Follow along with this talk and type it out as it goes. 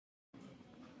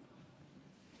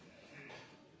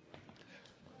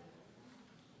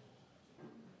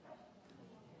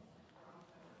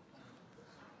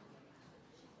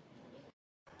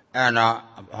And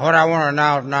what I want to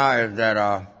announce now is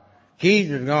that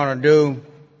Keith is going to do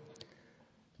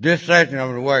this section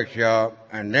of the workshop,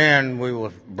 and then we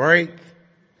will break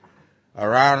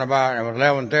around about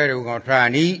 11:30. We're going to try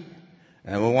and eat,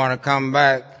 and we want to come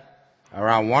back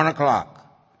around 1 o'clock,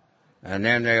 and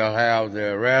then they'll have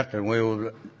the rest, and we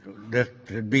will this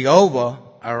be over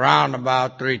around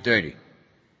about 3:30.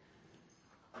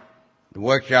 The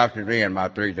workshop should be in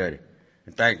about 3:30.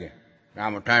 Thank you. Now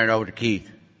I'm going to turn it over to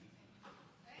Keith.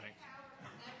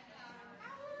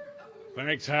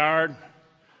 Thanks, Howard,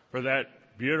 for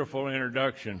that beautiful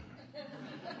introduction.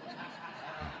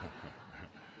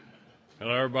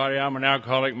 Hello, everybody. I'm an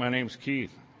alcoholic. My name's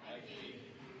Keith.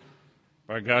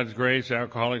 By God's grace,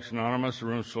 Alcoholics Anonymous, a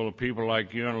room full of people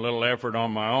like you, and a little effort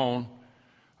on my own.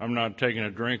 I'm not taking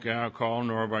a drink of alcohol,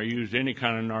 nor have I used any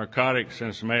kind of narcotics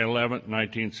since May 11th,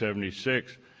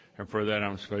 1976, and for that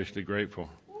I'm especially grateful.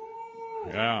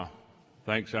 Yeah,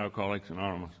 thanks, Alcoholics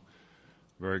Anonymous.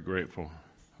 Very grateful.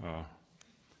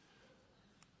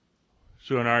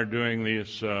 Sue and I are doing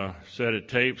this set of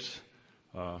tapes.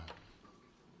 I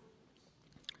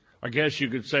guess you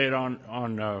could say it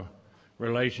on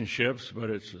relationships,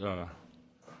 but it's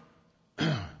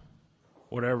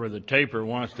whatever the taper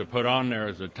wants to put on there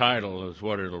as a title is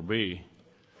what it'll be.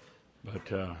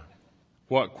 But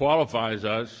what qualifies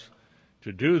us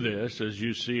to do this, as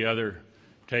you see other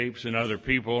tapes and other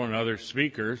people and other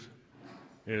speakers,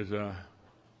 is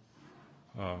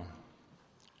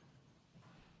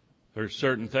there's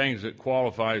certain things that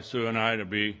qualify Sue and I to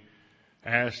be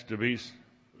asked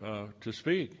to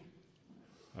speak.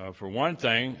 For one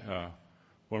thing,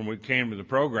 when we came to the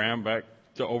program back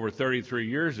to over 33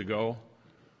 years ago,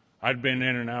 I'd been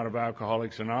in and out of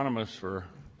Alcoholics Anonymous for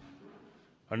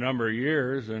a number of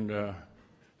years, and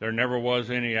there never was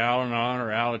any Al-Anon or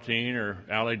Alateen or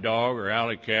Ali-Dog or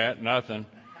Ali-Cat, nothing.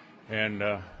 And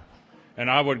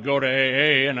I would go to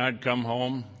AA, and I'd come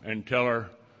home and tell her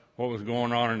what was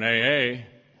going on in AA,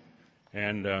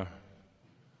 and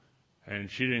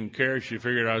she didn't care. She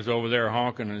figured I was over there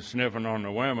honking and sniffing on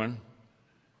the women,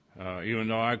 even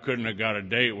though I couldn't have got a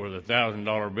date with a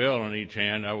 $1,000 bill in each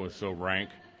hand. I was so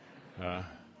rank.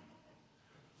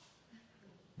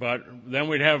 But then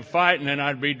we'd have a fight, and then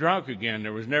I'd be drunk again.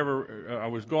 There was never, I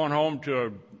was going home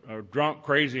to a drunk,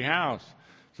 crazy house,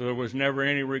 so there was never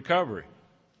any recovery.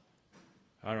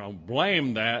 I don't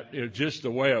blame that. It's just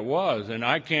the way it was, and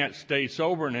I can't stay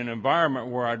sober in an environment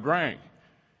where I drank.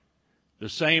 The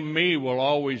same me will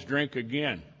always drink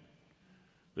again.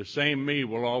 The same me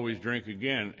will always drink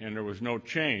again, and there was no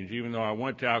change, even though I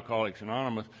went to Alcoholics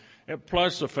Anonymous. And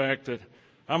plus the fact that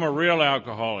I'm a real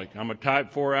alcoholic. I'm a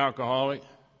type 4 alcoholic.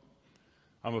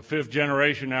 I'm a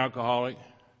 5th-generation alcoholic.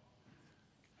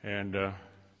 And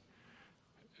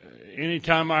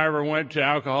anytime I ever went to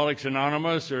Alcoholics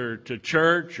Anonymous or to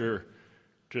church or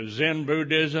to Zen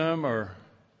Buddhism or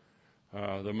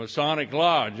the Masonic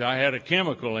Lodge, I had a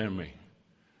chemical in me.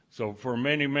 So for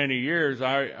many, many years,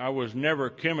 I was never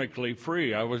chemically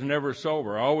free. I was never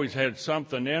sober. I always had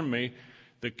something in me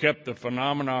that kept the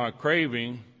phenomena of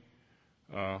craving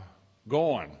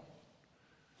going.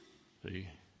 See,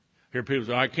 hear people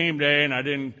say, I came today and I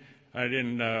didn't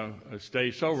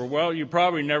stay sober. Well, you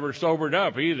probably never sobered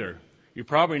up either. You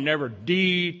probably never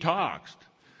detoxed.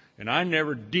 And I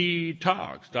never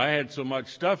detoxed. I had so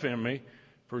much stuff in me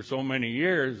for so many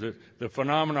years that the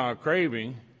phenomena of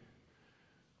craving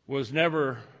was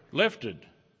never lifted.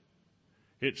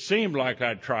 It seemed like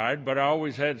I tried, but I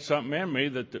always had something in me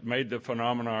that made the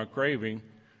phenomena of craving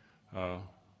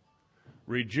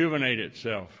rejuvenate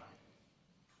itself.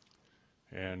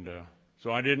 And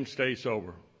so I didn't stay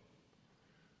sober.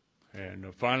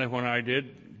 And finally, when I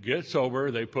did get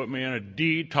sober, they put me in a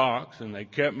detox, and they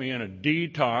kept me in a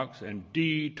detox and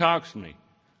detoxed me.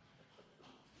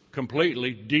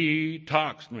 Completely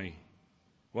detoxed me.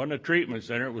 It wasn't a treatment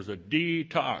center, it was a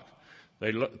detox.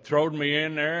 They throwed me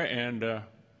in there, and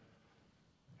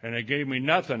they gave me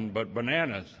nothing but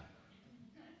bananas.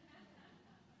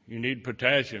 You need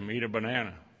potassium, eat a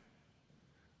banana.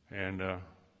 And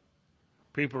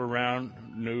people around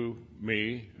knew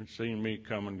me and seen me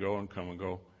come and go and come and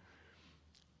go.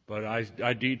 But I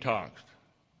detoxed.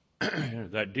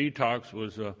 That detox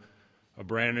was a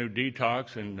brand new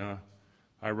detox, and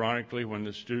ironically, when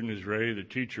the student is ready, the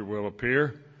teacher will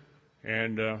appear.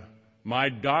 And my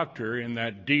doctor in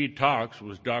that detox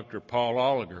was Dr. Paul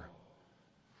Oliger,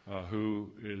 who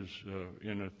is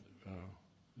in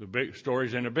the big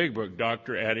stories in the big book,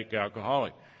 Dr. Addict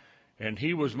Alcoholic. And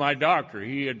he was my doctor.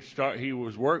 He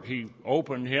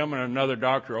opened, him and another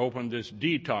doctor opened this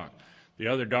detox. The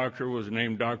other doctor was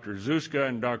named Dr. Zuska,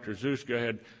 and Dr. Zuska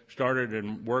had started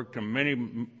and worked in many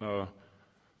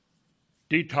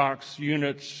detox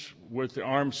units with the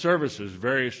armed services,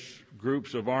 various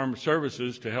groups of armed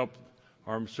services to help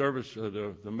armed service,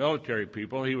 the military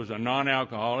people. He was a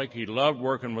non-alcoholic. He loved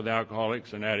working with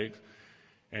alcoholics and addicts.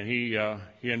 And he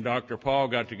and Dr. Paul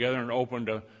got together and opened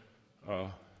a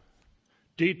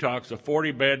detox, a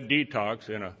 40-bed detox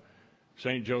in a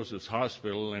St. Joseph's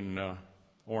Hospital in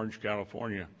Orange,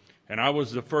 California. And I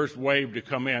was the first wave to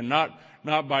come in, not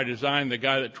by design. The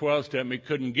guy that 12-stepped me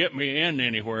couldn't get me in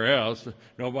anywhere else.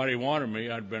 Nobody wanted me.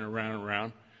 I'd been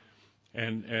around.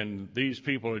 And these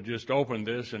people had just opened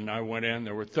this, and I went in.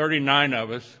 There were 39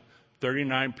 of us,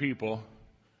 39 people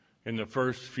in the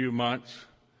first few months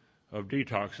of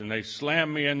detox. And they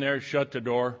slammed me in there, shut the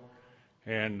door,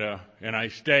 and I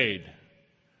stayed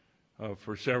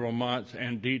for several months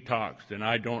and detoxed. And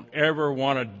I don't ever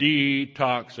want to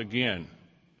detox again.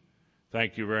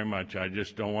 Thank you very much. I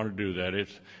just don't want to do that.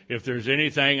 If there's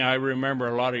anything, I remember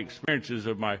a lot of experiences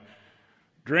of my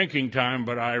drinking time,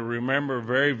 but I remember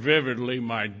very vividly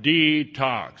my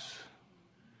detox.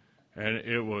 And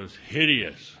it was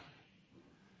hideous.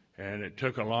 And it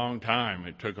took a long time.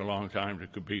 It took a long time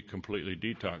to be completely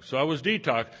detoxed. So I was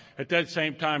detoxed. At that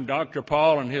same time, Dr.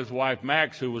 Paul and his wife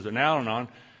Max, who was an Al-Anon,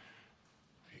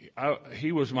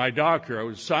 he was my doctor. I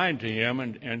was assigned to him,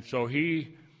 and so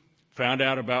he found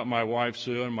out about my wife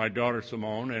Sue and my daughter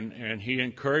Simone, and he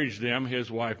encouraged them, his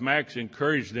wife Max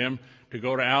encouraged them to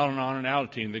go to Al-Anon and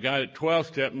Alateen. The guy that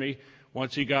 12-stepped me,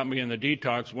 once he got me in the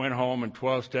detox, went home and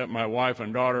 12-stepped my wife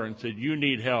and daughter and said, "You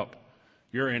need help.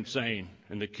 You're insane."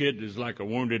 And the kid is like a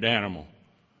wounded animal.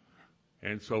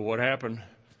 And so what happened,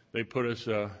 they put us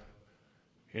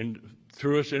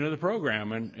threw us into the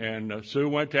program, and Sue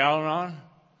went to Al-Anon,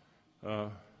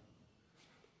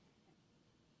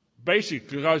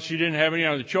 basically because she didn't have any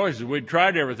other choices. We'd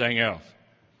tried everything else.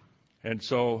 And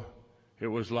so it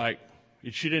was like,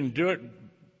 she didn't do it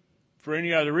for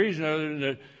any other reason other than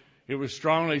that it was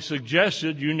strongly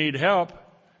suggested, you need help,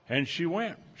 and she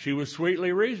went. She was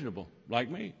sweetly reasonable,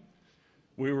 like me.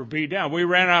 We were beat down. We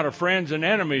ran out of friends and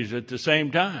enemies at the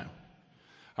same time.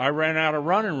 I ran out of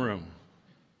running room.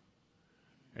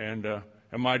 And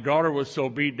my daughter was so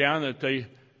beat down that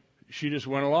she just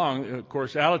went along. Of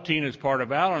course, Alateen is part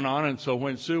of Al-Anon, and so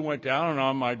when Sue went to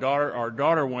Al-Anon, our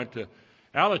daughter went to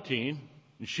Alateen,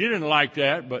 and she didn't like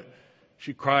that, but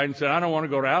she cried and said, "I don't want to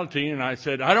go to Alateen." And I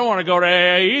said, "I don't want to go to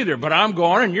AA either, but I'm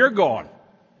going and you're going.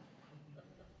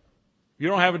 You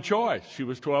don't have a choice." She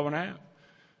was 12 and a half.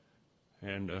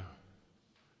 And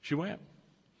she went.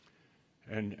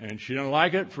 And she didn't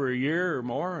like it for a year or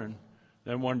more. And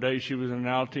then one day she was in an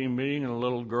Alateen meeting, and a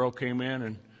little girl came in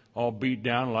and all beat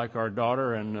down like our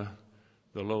daughter. And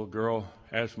the little girl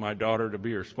asked my daughter to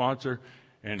be her sponsor,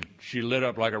 and she lit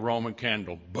up like a Roman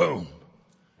candle. Boom!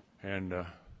 And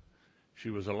she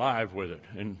was alive with it.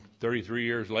 And 33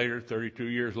 years later, 32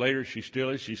 years later, she still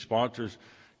is. She sponsors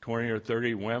 20 or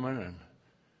 30 women,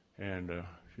 and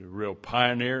she's a real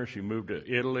pioneer. She moved to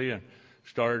Italy and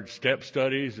started step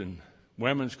studies and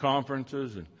women's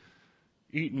conferences and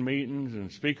eating meetings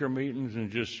and speaker meetings,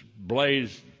 and just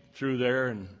blazed through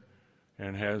there,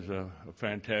 and has a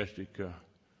fantastic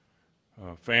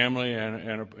family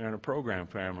and a program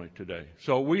family today.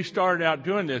 So we started out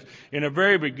doing this. In the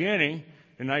very beginning,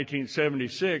 in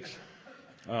 1976,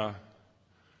 there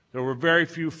were very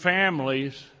few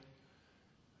families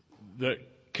that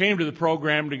came to the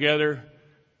program together,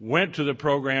 went to the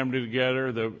program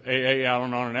together, the AA,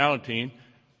 Al-Anon, and Alateen,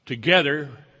 together,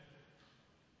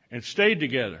 and stayed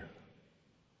together.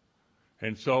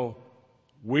 And so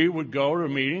we would go to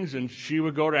meetings, and she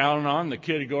would go to Al-Anon, the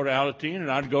kid would go to Alateen, and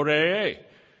I'd go to AA.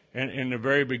 And in the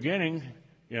very beginning,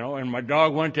 and my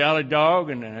dog went to Alley Dog,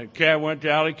 and the cat went to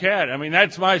Alley Cat. I mean,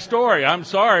 that's my story. I'm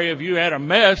sorry if you had a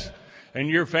mess and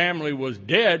your family was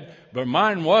dead, but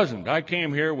mine wasn't. I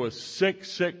came here with sick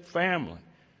family.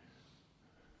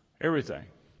 Everything.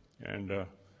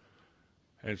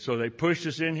 And so they pushed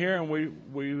us in here, and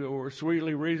we were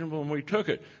sweetly reasonable, and we took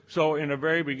it. So in the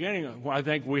very beginning, I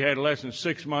think we had less than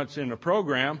 6 months in the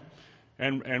program,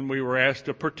 and we were asked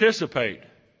to participate,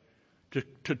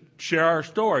 to share our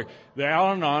story. The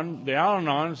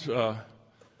Al-Anons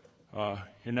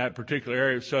in that particular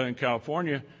area of Southern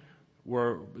California,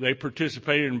 they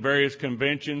participated in various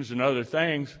conventions and other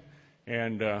things,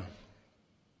 and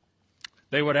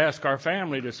they would ask our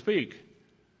family to speak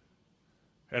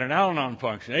at an Al-Anon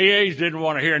function. AAs didn't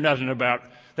want to hear nothing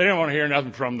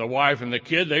from the wife and the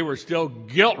kid. They were still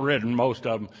guilt-ridden, most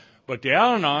of them. But the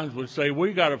Al-Anons would say,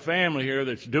 we got a family here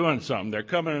that's doing something. They're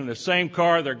coming in the same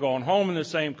car. They're going home in the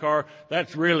same car.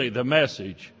 That's really the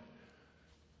message.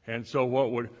 And so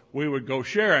we would go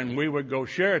share, and we would go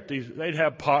share at these. They'd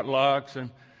have potlucks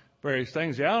and various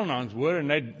things. The Al-Anons would, and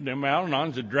them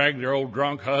Al-Anons would drag their old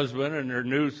drunk husband and their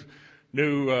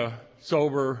new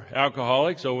sober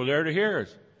alcoholics over there to hear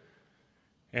us.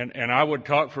 And I would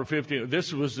talk for 50.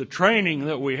 This was the training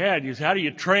that we had. You say, how do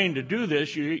you train to do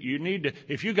this? You need to,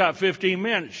 if you got 15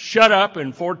 minutes, shut up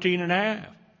in 14 and a half.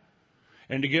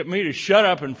 And to get me to shut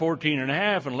up in 14 and a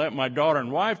half and let my daughter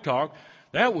and wife talk,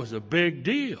 that was a big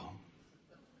deal.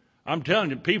 I'm telling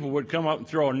you, people would come up and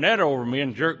throw a net over me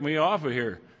and jerk me off of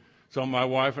here so my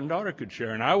wife and daughter could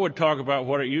share. And I would talk about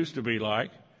what it used to be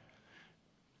like,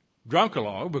 drunk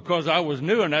along, because I was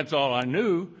new and that's all I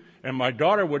knew. And my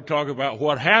daughter would talk about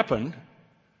what happened,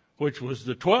 which was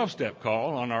the 12-step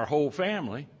call on our whole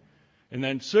family. And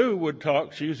then Sue would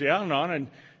talk. She was the Al-Anon, and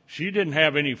she didn't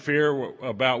have any fear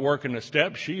about working the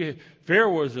steps. Fear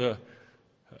was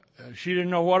she didn't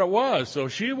know what it was, so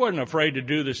she wasn't afraid to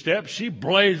do the steps. She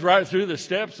blazed right through the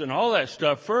steps and all that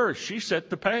stuff first. She set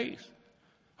the pace.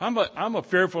 I'm a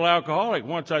fearful alcoholic.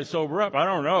 Once I sober up, I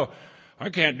don't know. I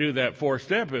can't do that 4th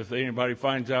step. If anybody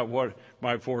finds out what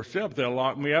my 4th step, they'll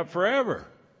lock me up forever.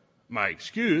 My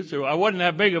excuse, I wasn't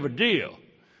that big of a deal,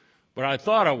 but I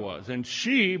thought I was. And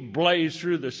she blazed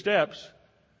through the steps,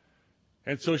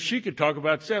 and so she could talk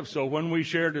about steps. So when we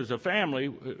shared as a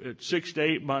family, at 6 to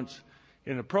 8 months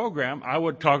in the program, I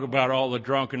would talk about all the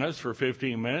drunkenness for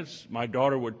 15 minutes. My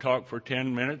daughter would talk for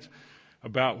 10 minutes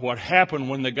about what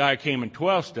happened when the guy came and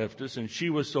 12-stepped us, and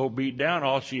she was so beat down,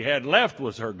 all she had left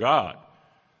was her God.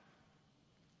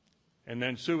 And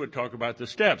then Sue would talk about the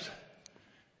steps.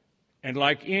 And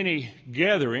like any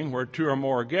gathering where 2 or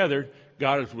more are gathered,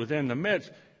 God is within the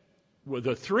midst. With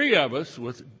the 3 of us,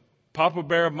 with Papa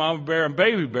Bear, Mama Bear, and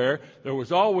Baby Bear, there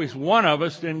was always one of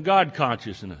us in God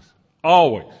consciousness.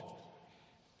 Always.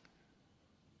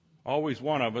 Always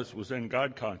one of us was in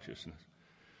God consciousness.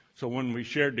 So when we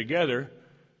shared together,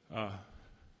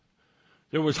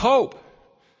 there was hope.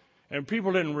 And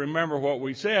people didn't remember what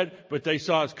we said, but they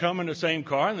saw us come in the same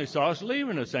car and they saw us leave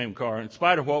in the same car. In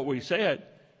spite of what we said,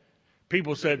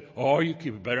 people said, oh, you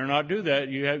better not do that.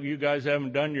 You guys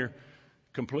haven't done your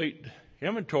complete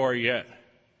inventory yet.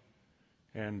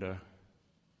 And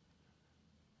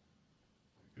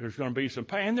there's going to be some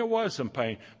pain. And there was some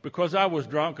pain because I was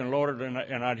drunk and loaded,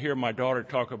 and I'd hear my daughter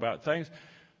talk about things.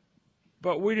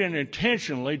 But we didn't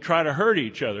intentionally try to hurt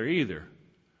each other either.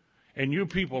 And you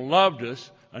people loved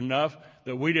us enough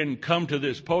that we didn't come to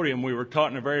this podium. We were taught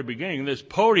in the very beginning, this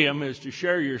podium is to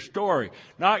share your story,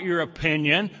 not your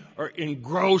opinion or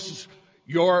engross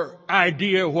your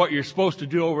idea of what you're supposed to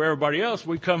do over everybody else.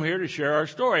 We come here to share our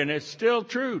story, and it's still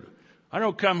true. I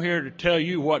don't come here to tell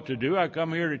you what to do. I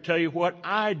come here to tell you what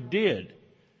I did.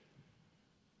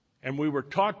 And we were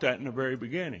taught that in the very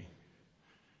beginning.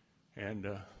 And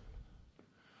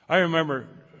I remember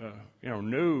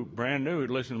brand new,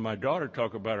 listening to my daughter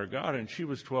talk about her God, and she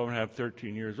was 12 and a half,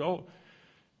 13 years old.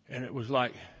 And it was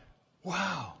like,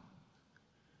 wow,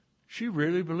 she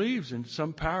really believes in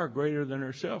some power greater than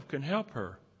herself can help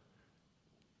her.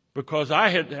 Because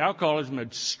alcoholism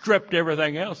had stripped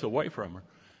everything else away from her.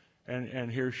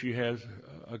 And here she has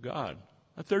a God.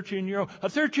 A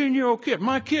 13-year-old kid.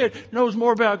 My kid knows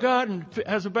more about God and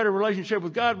has a better relationship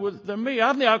with God than me.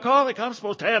 I'm the alcoholic. I'm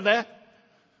supposed to have that.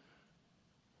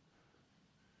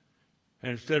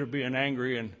 And instead of being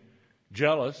angry and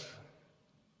jealous,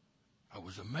 I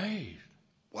was amazed.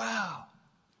 Wow.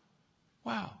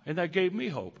 And that gave me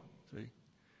hope. See?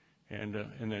 And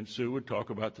then Sue would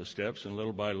talk about the steps, and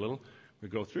little by little, we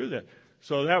go through that.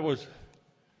 So that was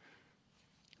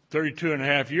 32 and a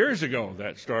half years ago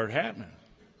that started happening.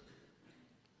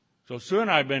 So Sue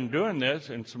and I have been doing this,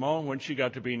 and Simone, when she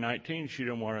got to be 19, she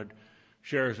didn't want to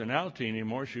share as an Al-Teen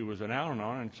anymore. She was an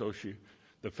Al-Anon, and so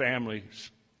the family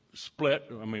split.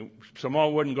 I mean,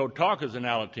 Simone wouldn't go talk as an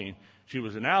Al-Teen. She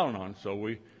was an Al-Anon, so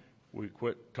we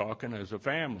quit talking as a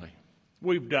family.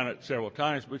 We've done it several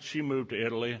times, but she moved to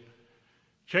Italy.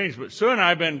 Changed. But Sue and I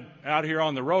have been out here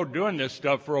on the road doing this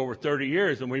stuff for over 30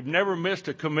 years, and we've never missed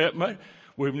a commitment.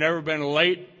 We've never been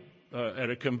late at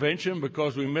a convention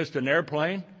because we missed an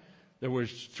airplane. There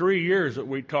was 3 years that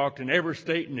we talked in every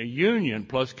state in the Union,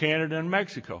 plus Canada and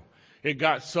Mexico. It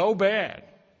got so bad,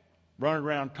 running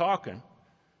around talking,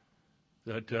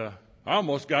 that I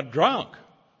almost got drunk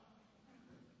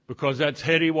because that's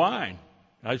heady wine.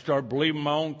 I started believing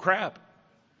my own crap.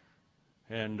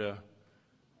 And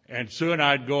Sue and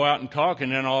I'd go out and talk,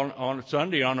 and then on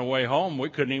Sunday on the way home, we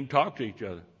couldn't even talk to each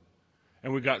other.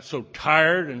 And we got so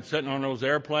tired and sitting on those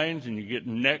airplanes, and you get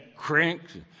neck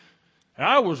cranks. And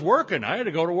I was working. I had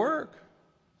to go to work.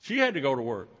 She had to go to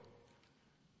work.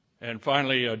 And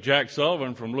finally, Jack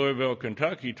Sullivan from Louisville,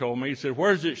 Kentucky told me, he said,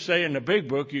 where does it say in the big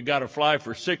book you got to fly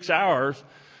for 6 hours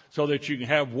so that you can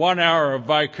have 1 hour of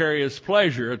vicarious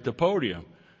pleasure at the podium?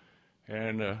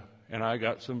 And I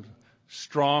got some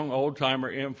strong old-timer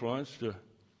influence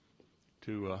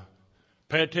to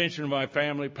pay attention to my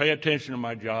family, pay attention to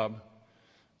my job.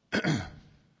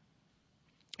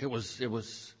 It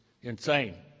was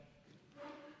insane.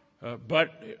 But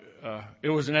it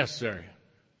was necessary,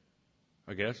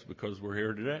 I guess, because we're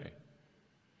here today.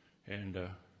 And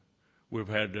we've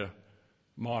had to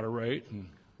moderate and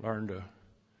learn to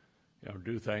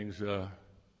do things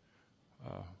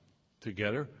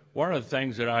together. One of the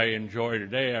things that I enjoy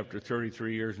today, after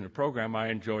 33 years in the program, I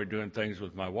enjoy doing things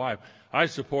with my wife. I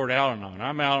support Al-Anon.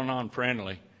 I'm Al-Anon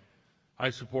friendly.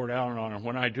 I support Al-Anon, and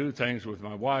when I do things with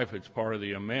my wife, it's part of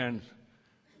the amends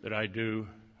that I do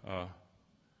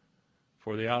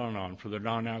for the Al-Anon, for the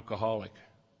non-alcoholic,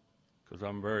 because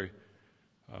I'm very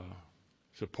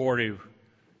supportive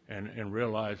and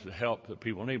realize the help that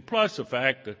people need. Plus the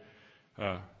fact that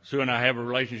Sue and I have a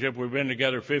relationship. We've been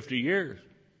together 50 years.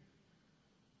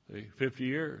 50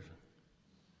 years.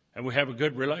 And we have a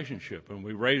good relationship. And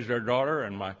we raised our daughter,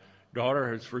 and my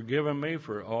daughter has forgiven me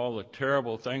for all the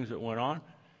terrible things that went on.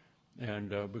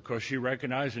 And because she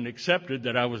recognized and accepted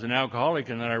that I was an alcoholic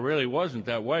and that I really wasn't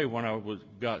that way when I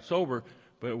got sober,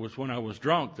 but it was when I was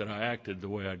drunk that I acted the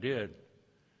way I did.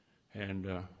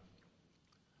 And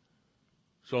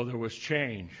so there was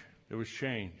change. There was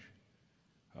change.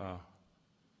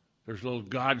 There's little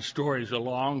God stories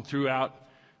along throughout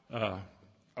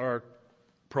our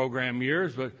program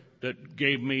years, but that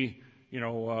gave me,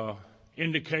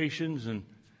 indications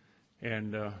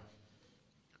and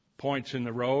points in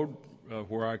the road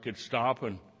where I could stop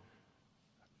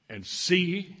and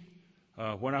see.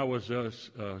 When I was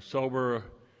sober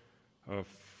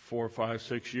 4, 5,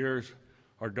 6 years,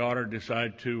 our daughter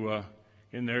decided to,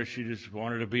 in there, she just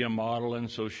wanted to be a model, and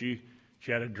so she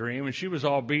had a dream, and she was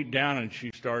all beat down, and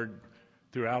she started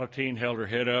through Alateen, held her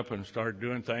head up and started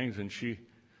doing things, and she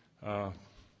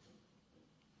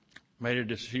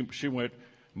she went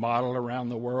model around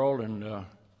the world, and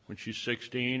when she's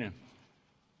 16, and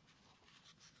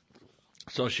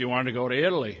so she wanted to go to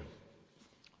Italy,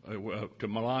 to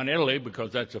Milan, Italy,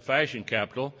 because that's a fashion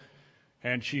capital,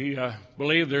 and she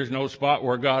believed there's no spot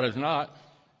where God is not,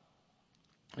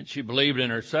 and she believed in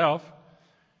herself,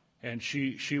 and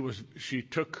she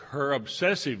took her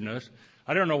obsessiveness.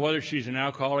 I don't know whether she's an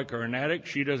alcoholic or an addict.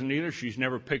 She doesn't either. She's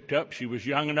never picked up. She was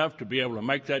young enough to be able to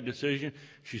make that decision.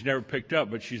 She's never picked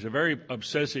up, but she's a very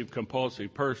obsessive,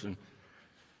 compulsive person.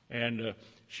 And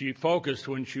she focused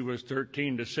when she was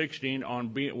 13 to 16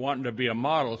 on wanting to be a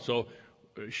model. So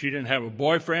she didn't have a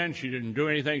boyfriend. She didn't do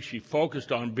anything. She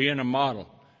focused on being a model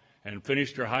and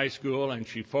finished her high school, and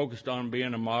she focused on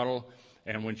being a model.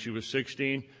 And when she was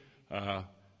 16,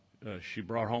 she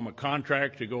brought home a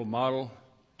contract to go model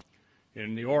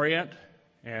in the Orient,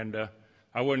 and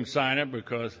I wouldn't sign it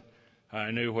because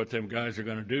I knew what them guys are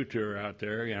going to do to her out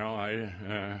there.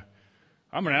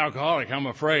 I'm an alcoholic. I'm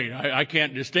afraid. I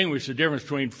can't distinguish the difference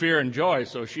between fear and joy.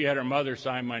 So she had her mother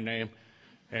sign my name,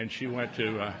 and she went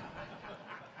to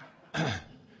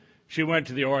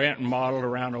the Orient and modeled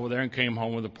around over there and came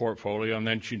home with a portfolio. And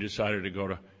then she decided to go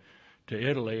to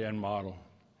Italy and model.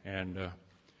 And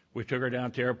we took her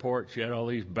down to the airport. She had all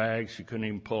these bags. She couldn't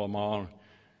even pull them all.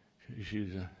 She's,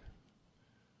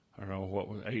 I don't know, what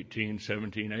was 18,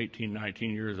 17, 18,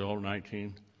 19 years old,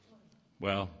 19.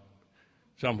 Well,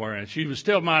 somewhere. And she was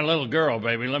still my little girl,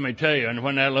 baby, let me tell you. And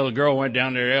when that little girl went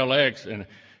down there to LX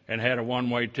and had a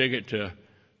one-way ticket to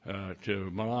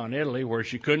Milan, Italy, where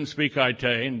she couldn't speak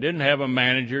Italian, didn't have a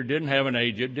manager, didn't have an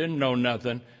agent, didn't know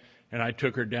nothing, and I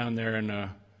took her down there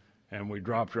and we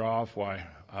dropped her off. Why,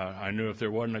 I knew if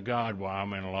there wasn't a God, well,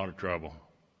 I'm in a lot of trouble.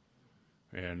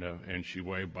 And she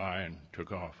waved by and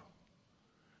took off.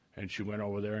 And she went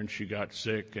over there and she got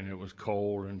sick, and it was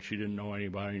cold, and she didn't know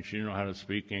anybody, and she didn't know how to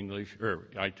speak English or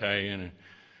Italian.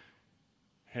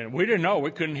 And we didn't know.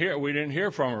 We couldn't hear. We didn't hear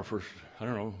from her for, I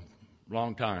don't know, a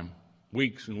long time,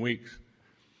 weeks and weeks.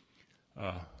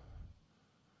 And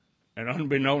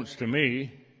unbeknownst to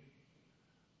me,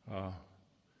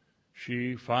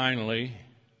 she finally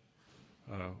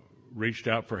reached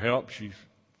out for help. She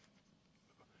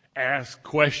asked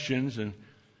questions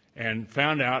and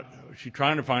found out, she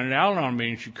trying to find an Al-Anon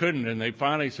meeting, she couldn't, and they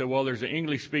finally said, well, there's an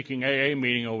English-speaking AA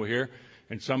meeting over here,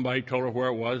 and somebody told her where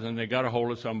it was, and they got a hold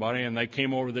of somebody, and they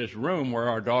came over to this room where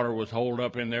our daughter was holed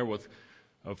up in there with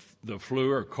of the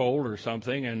flu or cold or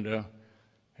something, and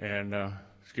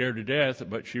scared to death.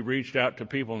 But she reached out to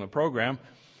people in the program,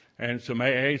 and some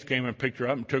AAs came and picked her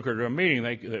up and took her to a meeting.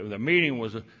 The meeting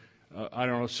was,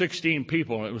 16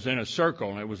 people. It was in a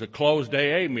circle, and it was a closed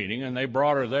AA meeting, and they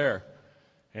brought her there.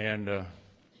 And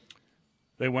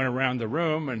they went around the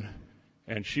room,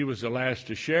 and she was the last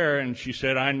to share, and she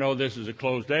said, I know this is a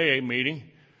closed AA meeting,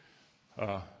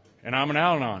 and I'm an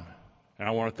Al-Anon, and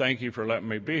I want to thank you for letting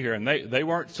me be here. And they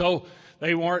weren't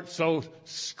so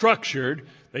structured.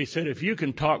 They said, if you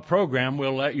can talk program,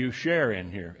 we'll let you share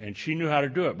in here. And she knew how to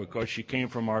do it because she came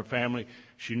from our family.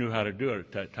 She knew how to do it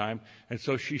at that time. And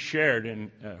so she shared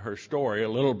in her story a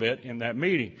little bit in that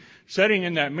meeting. Sitting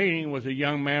in that meeting was a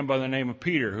young man by the name of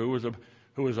Peter, who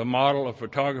was a model, a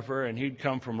photographer, and he'd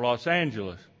come from Los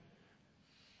Angeles.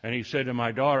 And he said to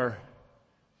my daughter,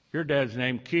 your dad's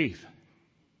named Keith.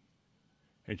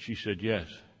 And she said, yes.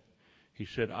 He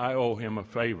said, I owe him a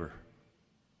favor.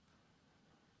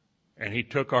 And he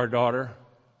took our daughter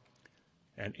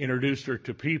and introduced her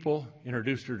to people,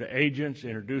 introduced her to agents,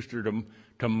 introduced her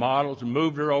to models,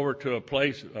 moved her over to a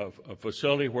place, a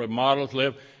facility where models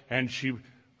live, and she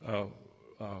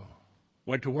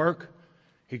went to work.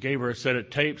 He gave her a set of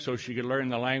tapes so she could learn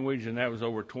the language, and that was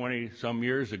over 20-some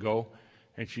years ago,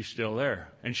 and she's still there.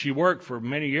 And she worked for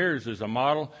many years as a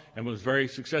model and was very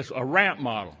successful, a ramp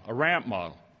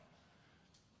model.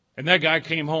 And that guy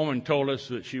came home and told us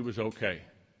that she was okay.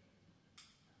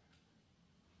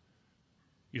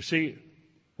 You see,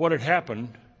 what had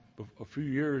happened a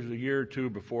year or two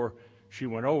before she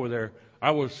went over there,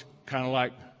 I was kind of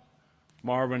like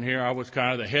Marvin here. I was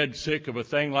kind of the head sick of a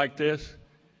thing like this.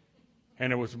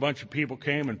 And there was a bunch of people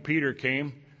came, and Peter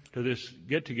came to this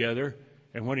get-together.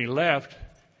 And when he left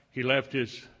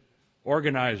his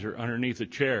organizer underneath a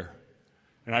chair.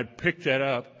 And I picked that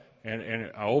up,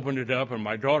 and I opened it up, and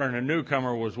my daughter and a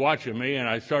newcomer was watching me, and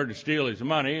I started to steal his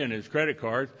money and his credit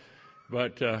cards.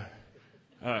 But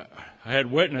I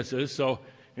had witnesses, so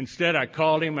instead I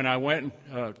called him, and I went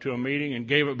to a meeting and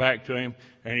gave it back to him.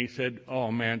 And he said,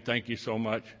 oh, man, thank you so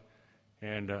much.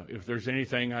 And if there's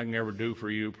anything I can ever do for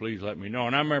you, please let me know.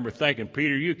 And I remember thinking,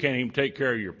 Peter, you can't even take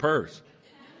care of your purse.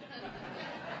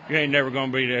 You ain't never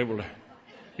going to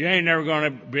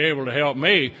be able to help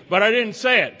me. But I didn't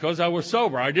say it because I was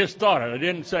sober. I just thought it. I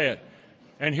didn't say it.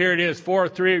 And here it is,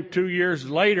 2 years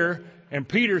later, and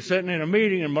Peter's sitting in a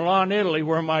meeting in Milan, Italy,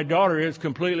 where my daughter is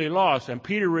completely lost. And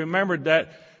Peter remembered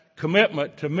that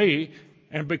commitment to me.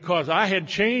 And because I had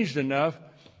changed enough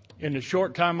in the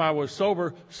short time I was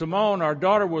sober, Simone, our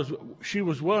daughter, was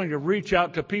willing to reach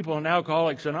out to people in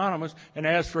Alcoholics Anonymous and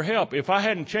ask for help. If I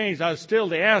hadn't changed, I was still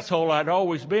the asshole I'd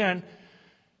always been.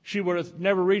 She would have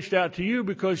never reached out to you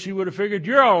because she would have figured,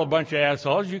 you're all a bunch of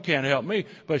assholes, you can't help me.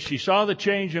 But she saw the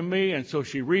change in me, and so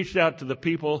she reached out to the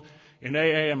people in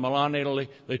AA in Milan, Italy.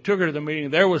 They took her to the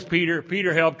meeting. There was Peter.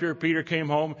 Peter helped her. Peter came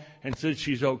home and said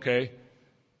she's okay.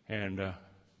 And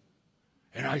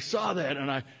I saw that,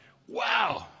 and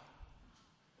wow.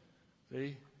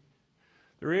 See?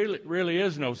 There really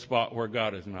is no spot where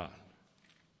God is not.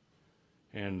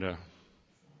 And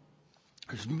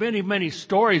there's many, many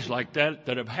stories like that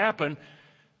have happened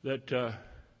that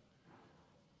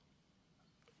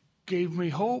gave me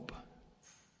hope.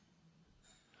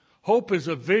 Hope is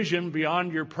a vision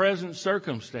beyond your present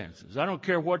circumstances. I don't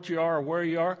care what you are or where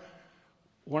you are.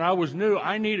 When I was new,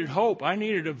 I needed hope. I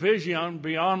needed a vision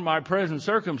beyond my present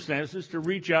circumstances to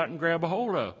reach out and grab a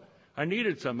hold of. I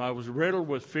needed something. I was riddled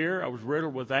with fear. I was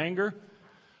riddled with anger.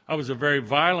 I was a very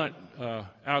violent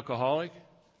alcoholic.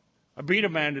 I beat a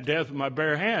man to death with my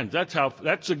bare hands. That's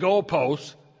the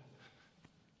goalpost.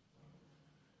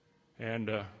 And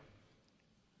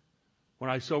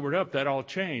when I sobered up, that all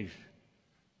changed.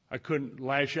 I couldn't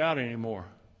lash out anymore.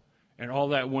 And all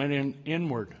that went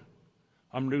inward.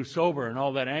 I'm new sober, and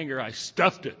all that anger, I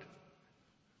stuffed it.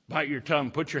 Bite your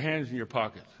tongue. Put your hands in your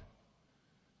pockets.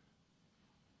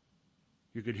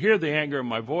 You could hear the anger in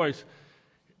my voice,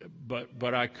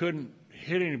 but I couldn't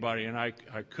hit anybody, and I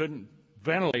couldn't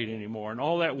ventilate anymore, and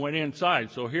all that went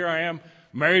inside. So here I am,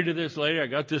 married to this lady. I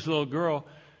got this little girl,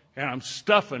 and I'm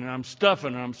stuffing, and I'm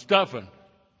stuffing, and I'm stuffing.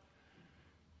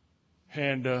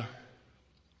 And,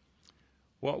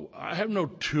 I have no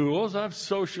tools. I'm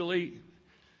socially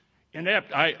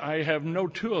inept. I have no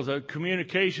tools.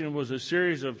 Communication was a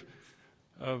series of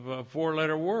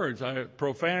four-letter words.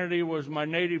 Profanity was my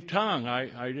native tongue.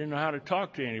 I didn't know how to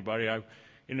talk to anybody.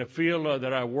 In the field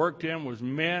that I worked in was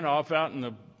men off out in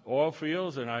the oil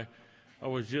fields, and I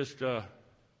was just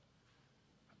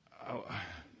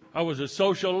I was a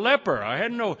social leper. I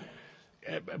had no,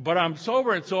 but I'm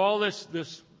sober, and so all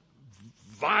this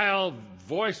vile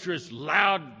boisterous,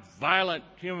 loud, violent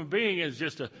human being is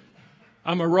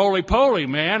I'm a roly-poly,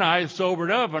 man. I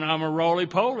sobered up and I'm a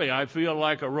roly-poly. I feel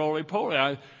like a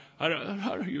roly-poly.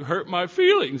 You hurt my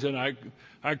feelings. And I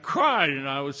cried and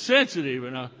I was sensitive.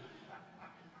 And I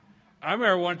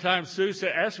remember one time Sue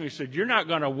asked me, she said, "You're not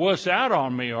going to wuss out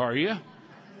on me, are you?"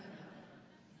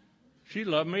 She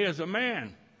loved me as a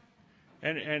man.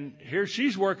 And here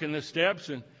she's working the steps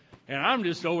and I'm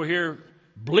just over here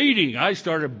bleeding. I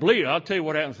started bleeding. I'll tell you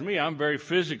what happens to me. I'm a very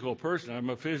physical person.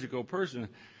 I'm a physical person.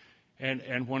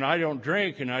 And when I don't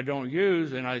drink and I don't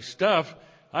use and I stuff,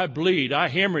 I bleed. I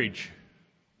hemorrhage.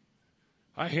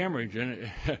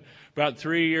 And about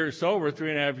 3 years sober,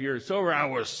 3.5 years sober, I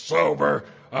was sober.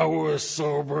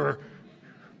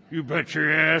 You bet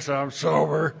your ass I'm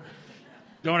sober.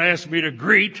 Don't ask me to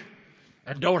greet.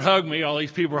 And don't hug me. All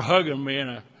these people are hugging me.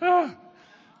 And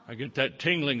I get that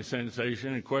tingling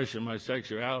sensation and question my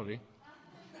sexuality.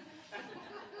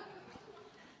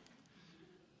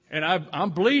 And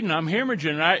I'm bleeding. I'm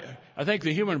hemorrhaging. I think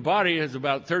the human body has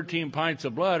about 13 pints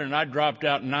of blood, and I dropped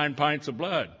out 9 pints of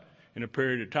blood in a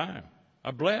period of time.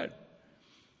 I bled.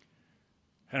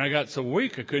 And I got so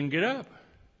weak I couldn't get up.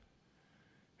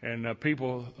 And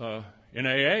people in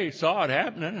AA saw it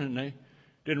happening, and they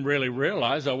didn't really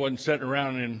realize I wasn't sitting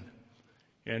around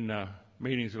in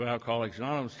meetings of Alcoholics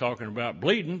Anonymous talking about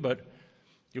bleeding, but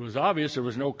it was obvious there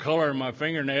was no color in my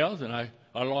fingernails, and I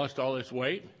lost all this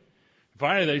weight.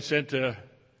 Finally, they sent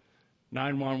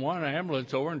 911, an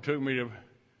ambulance over, and took me to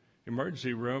the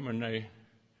emergency room, and they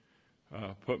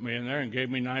put me in there and gave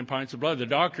me 9 pints of blood. The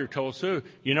doctor told Sue,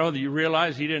 "You know, you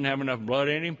realize he didn't have enough blood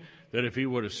in him, that if he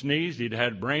would have sneezed, he'd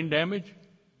had brain damage?"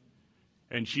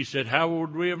 And she said, "How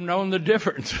would we have known the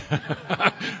difference?"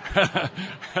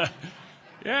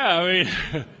 Yeah, I mean,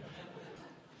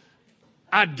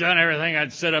 I'd done everything.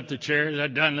 I'd set up the chairs.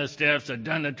 I'd done the steps. I'd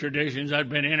done the traditions. I'd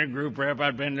been intergroup rep.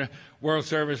 I'd been the World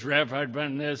Service rep. I'd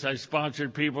been this. I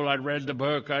sponsored people. I'd read the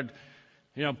book. I'd,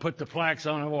 put the plaques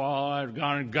on the wall. I'd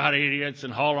gone and got idiots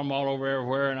and hauled them all over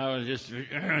everywhere. And I was just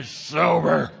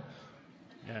sober.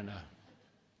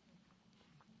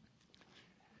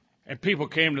 And people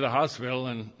came to the hospital,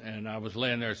 and I was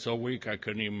laying there so weak I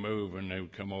couldn't even move. And they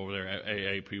would come over there,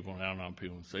 AA people and Al-Anon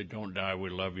people, and say, "Don't die. We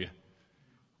love you.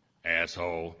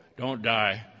 Asshole. Don't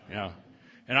die."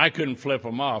 And I couldn't flip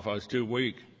them off. I was too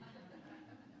weak.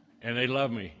 And they love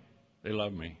me. They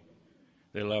love me.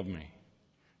 They love me.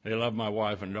 They love my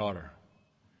wife and daughter.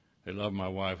 They love my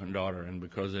wife and daughter. And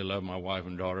because they love my wife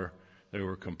and daughter, they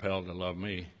were compelled to love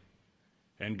me.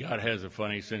 And God has a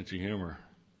funny sense of humor.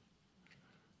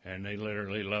 And they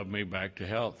literally loved me back to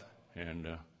health. And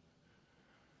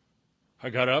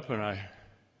I got up and I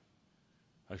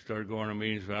started going to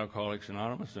meetings of Alcoholics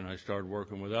Anonymous, and I started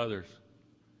working with others.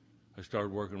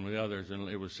 And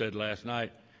it was said last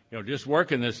night, just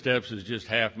working the steps is just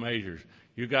half measures.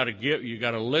 You got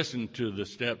to listen to the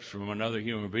steps from another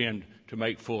human being to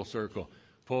make full circle.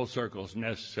 Full circle is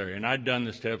necessary. And I'd done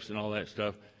the steps and all that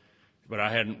stuff, but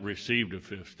I hadn't received a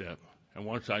fifth step. And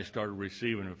once I started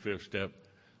receiving a fifth step,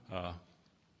 the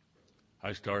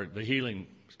healing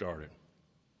started.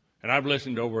 And I've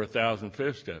listened to over 1,000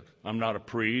 fifth steps. I'm not a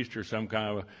priest or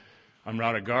I'm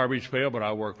not a garbage pail, but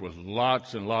I worked with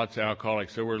lots and lots of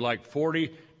alcoholics. There were like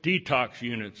 40 detox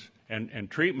units and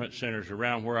treatment centers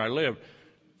around where I lived,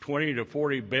 20 to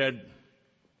 40 bed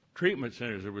treatment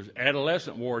centers. There was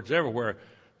adolescent wards everywhere.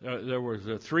 There was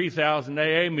 3,000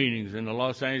 AA meetings in the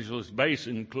Los Angeles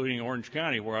basin, including Orange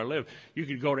County, where I live. You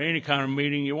could go to any kind of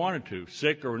meeting you wanted to,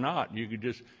 sick or not. You could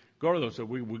just go to those. So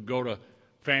we would go to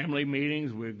family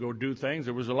meetings. We'd go do things.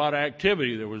 There was a lot of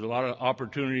activity. There was a lot of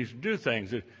opportunities to do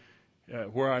things.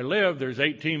 Where I live, there's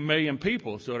 18 million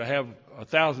people, so to have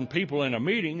 1,000 people in a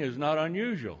meeting is not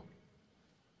unusual.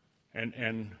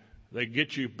 And they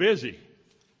get you busy.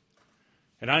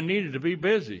 And I needed to be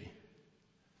busy.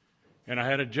 And I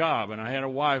had a job, and I had a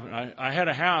wife, and I had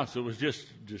a house that was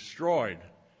just destroyed.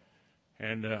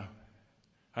 And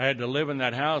I had to live in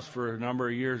that house for a number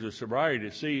of years of sobriety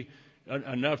to see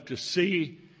enough to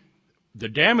see the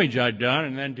damage I'd done,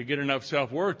 and then to get enough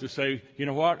self-worth to say, you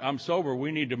know what, I'm sober,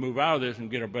 we need to move out of this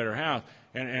and get a better house.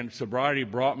 And sobriety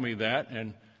brought me that,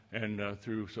 and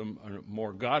through some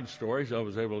more God stories, I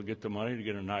was able to get the money to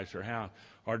get a nicer house.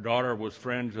 Our daughter was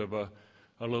friends of a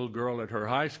little girl at her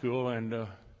high school, and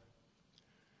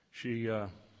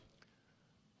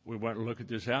we went and looked at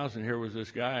this house, and here was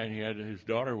this guy, and his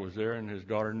daughter was there, and his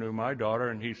daughter knew my daughter,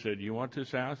 and he said, "You want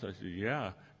this house?" I said,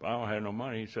 "Yeah, but I don't have no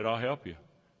money." He said, "I'll help you."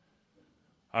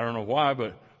 I don't know why,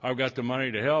 but I've got the money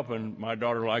to help, and my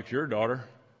daughter likes your daughter.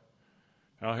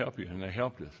 I'll help you. And they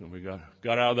helped us, and we got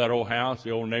out of that old house,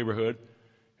 the old neighborhood,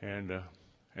 and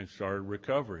and started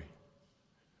recovery.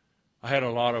 I had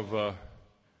a lot of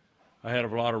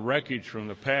wreckage from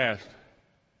the past.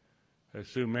 As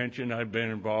Sue mentioned, I'd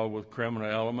been involved with criminal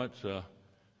elements for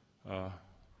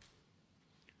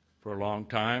a long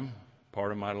time,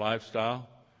 part of my lifestyle,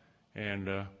 and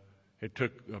it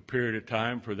took a period of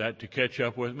time for that to catch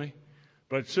up with me.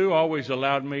 But Sue always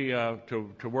allowed me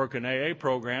to work an AA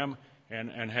program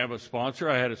and have a sponsor.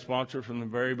 I had a sponsor from the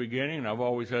very beginning, and I've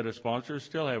always had a sponsor,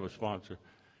 still have a sponsor.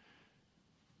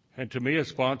 And to me, a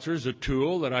sponsor is a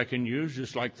tool that I can use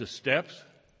just like the steps.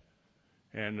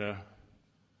 And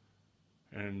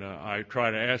I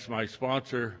try to ask my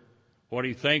sponsor what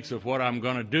he thinks of what I'm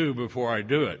going to do before I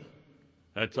do it.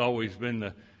 That's always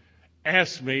been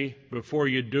ask me before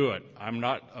you do it. I'm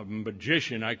not a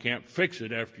magician. I can't fix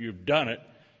it after you've done it.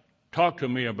 Talk to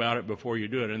me about it before you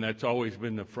do it. And that's always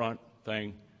been the front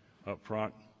thing up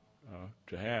front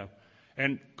to have.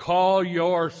 And call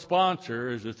your sponsor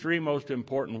is the three most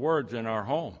important words in our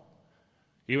home.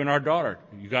 Even our daughter.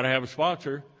 You got to have a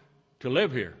sponsor to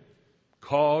live here.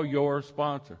 Call your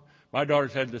sponsor. My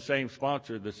daughter's had the same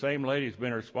sponsor. The same lady's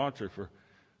been her sponsor for,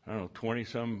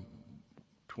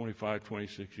 25,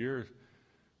 26 years.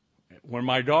 When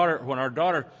our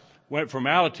daughter went from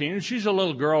Alateen, and she's a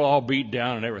little girl all beat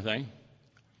down and everything.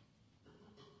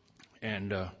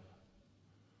 And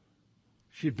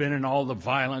she'd been in all the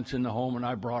violence in the home, and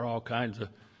I brought all kinds of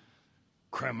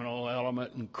criminal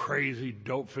element and crazy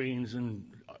dope fiends and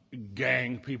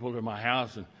gang people to my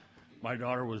house. And my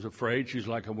daughter was afraid. She's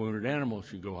like a wounded animal.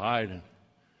 She'd go hide.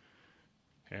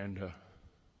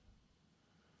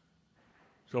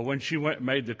 So when she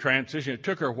made the transition, it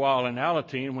took her a while in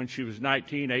Alateen. When she was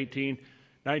 19,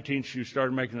 she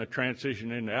started making the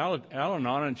transition into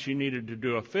Al-Anon, and she needed to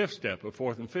do a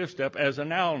fourth and fifth step as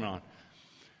an Al-Anon.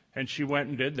 And she went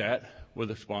and did that with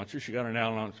a sponsor. She got an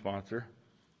Al-Anon sponsor.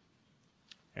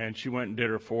 And she went and did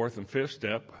her fourth and fifth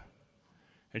step.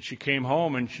 And she came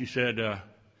home and she said,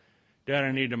 Dad,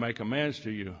 I need to make amends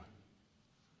to you.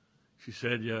 She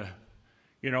said,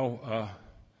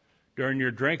 during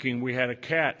your drinking, we had a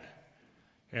cat,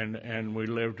 and we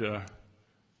lived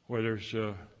where there's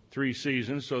 3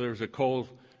 seasons, so there's a cold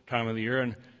time of the year,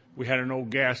 and we had an old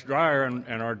gas dryer,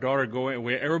 and our daughter would go in.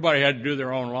 Everybody had to do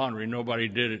their own laundry. Nobody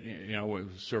did it, it was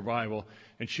survival.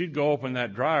 And she'd go open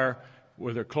that dryer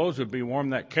where their clothes would be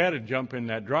warm. That cat would jump in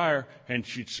that dryer, and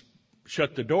she'd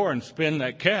shut the door and spin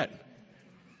that cat.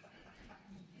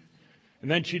 And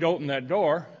then she'd open that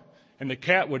door, and the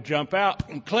cat would jump out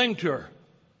and cling to her.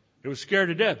 It was scared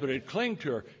to death, but it'd cling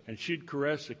to her, and she'd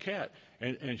caress the cat.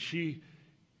 And she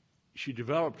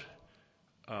developed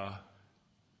a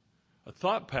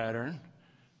thought pattern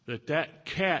that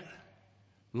cat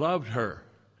loved her.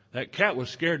 That cat was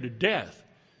scared to death,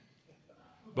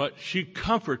 but she'd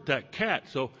comfort that cat.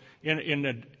 So in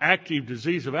the active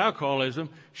disease of alcoholism,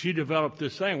 she developed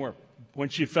this thing where when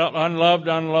she felt unloved,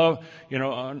 unwanted,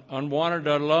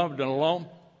 unloved, and alone,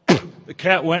 the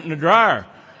cat went in the dryer.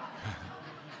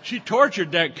 She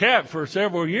tortured that cat for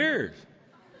several years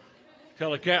till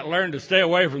the cat learned to stay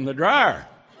away from the dryer.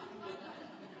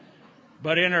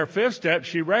 But in her fifth step,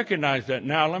 she recognized that.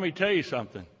 Now, let me tell you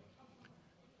something.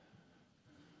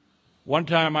 One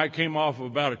time I came off of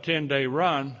about a 10-day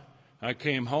run. I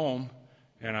came home,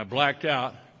 and I blacked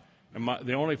out. And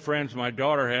the only friends my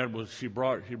daughter had was she'd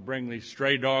bring these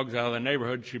stray dogs out of the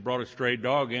neighborhood. She brought a stray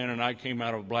dog in, and I came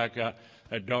out of a blackout.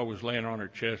 That dog was laying on her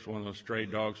chest, one of those stray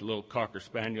dogs, a little Cocker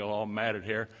Spaniel, all matted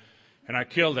hair. And I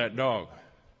killed that dog.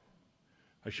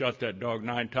 I shot that dog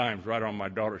 9 times right on my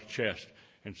daughter's chest.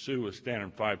 And Sue was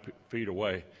standing 5 feet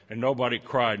away. And nobody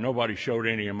cried. Nobody showed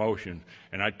any emotion.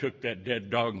 And I took that dead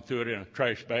dog and threw it in a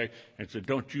trash bag and said,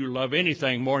 don't you love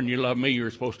anything more than you love me?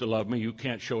 You're supposed to love me. You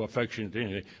can't show affection to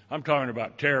anything. I'm talking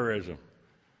about terrorism.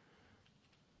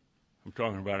 I'm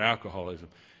talking about alcoholism.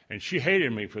 And she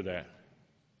hated me for that.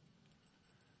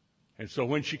 And so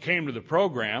when she came to the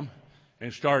program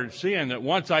and started seeing that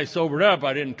once I sobered up,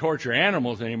 I didn't torture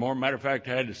animals anymore. Matter of fact,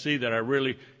 I had to see that I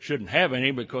really shouldn't have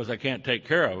any because I can't take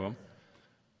care of them.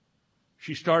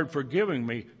 She started forgiving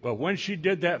me. But when she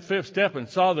did that fifth step and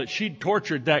saw that she'd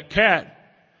tortured that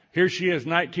cat, here she is,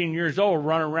 19 years old,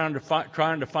 running around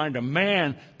trying to find a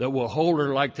man that will hold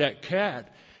her like that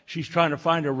cat. She's trying to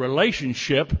find a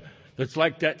relationship that's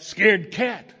like that scared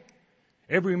cat.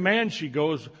 Every man she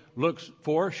looks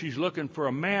for, she's looking for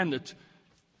a man that's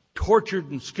tortured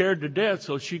and scared to death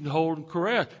so she can hold and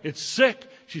caress. It's sick.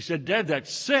 She said, Dad,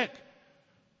 that's sick.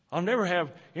 I'll never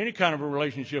have any kind of a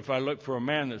relationship if I look for a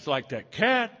man that's like that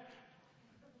cat.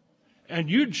 And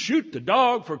you'd shoot the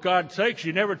dog, for God's sakes.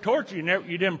 You never tortured,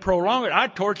 you didn't prolong it. I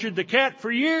tortured the cat for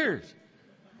years.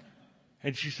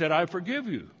 And she said, I forgive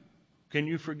you. Can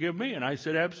you forgive me? And I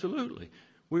said, absolutely.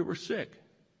 We were sick.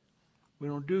 We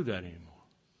don't do that anymore.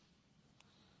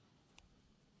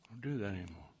 Don't do that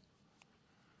anymore.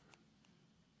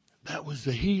 That was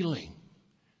the healing.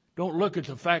 Don't look at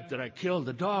the fact that I killed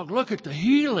the dog. Look at the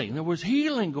healing. There was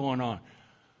healing going on.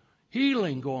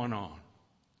 Healing going on.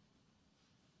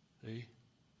 See?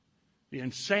 The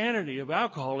insanity of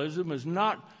alcoholism is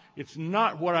it's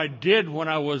not what I did when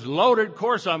I was loaded. Of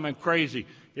course I'm crazy.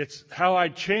 It's how I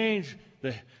changed.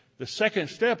 The second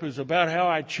step is about how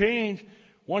I change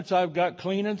once I've got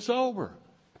clean and sober.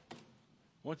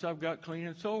 Once I've got clean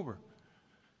and sober.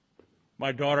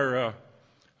 My daughter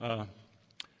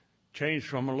changed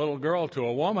from a little girl to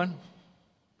a woman.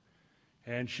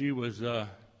 And she was,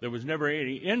 there was never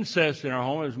any incest in our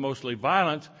home. It was mostly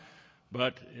violence.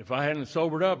 But if I hadn't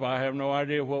sobered up, I have no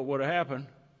idea what would have happened.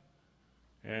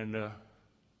 And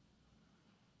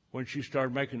when she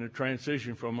started making the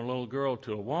transition from a little girl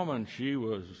to a woman, she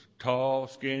was tall,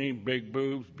 skinny, big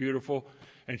boobs, beautiful.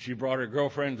 And she brought her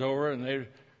girlfriends over, and they'd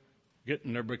get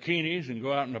in their bikinis and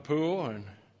go out in the pool, and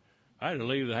I had to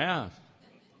leave the house.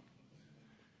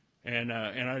 And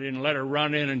I didn't let her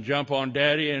run in and jump on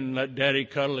Daddy and let Daddy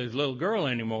cuddle his little girl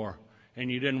anymore.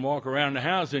 And you didn't walk around the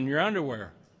house in your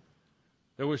underwear.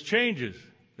 There was changes.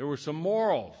 There were some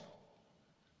morals.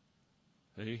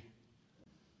 See?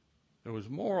 There was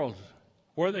morals.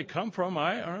 Where they come from,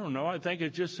 I don't know. I think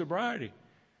it's just sobriety.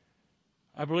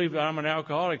 I believe that I'm an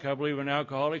alcoholic. I believe an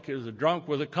alcoholic is a drunk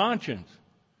with a conscience.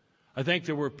 I think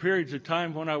there were periods of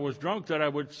time when I was drunk that I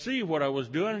would see what I was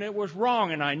doing and it was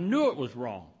wrong, and I knew it was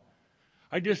wrong.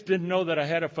 I just didn't know that I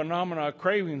had a phenomenon of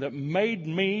craving that made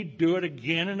me do it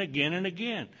again and again and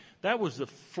again. That was the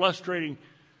frustrating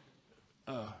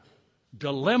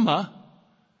dilemma.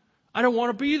 I don't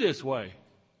want to be this way.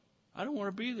 I don't want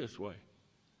to be this way.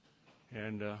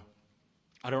 And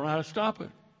I don't know how to stop it.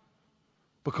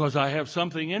 Because I have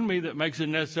something in me that makes it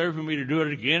necessary for me to do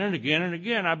it again and again and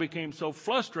again. I became so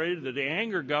frustrated that the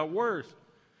anger got worse.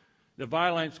 The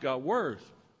violence got worse.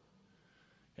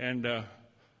 And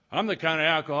I'm the kind of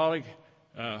alcoholic,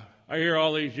 I hear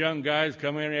all these young guys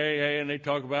come in AA and they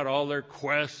talk about all their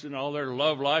quests and all their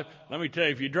love life. Let me tell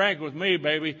you, if you drank with me,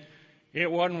 baby,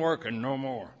 it wasn't working no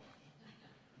more.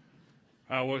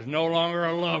 I was no longer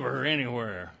a lover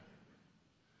anywhere.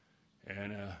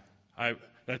 And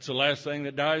that's the last thing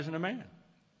that dies in a man.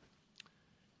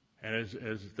 And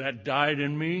as that died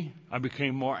in me, I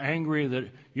became more angry that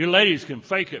you ladies can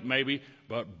fake it maybe,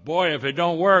 but boy, if it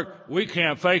don't work, we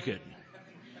can't fake it.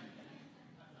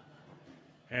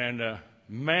 And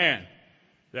man,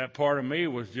 that part of me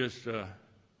was just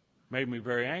made me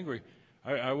very angry.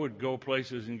 I would go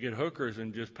places and get hookers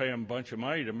and just pay them a bunch of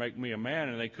money to make me a man,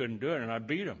 and they couldn't do it, and I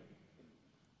beat them.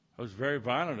 I was very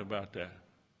violent about that.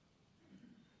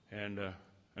 And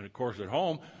of course, at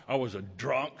home, I was a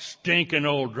drunk, stinking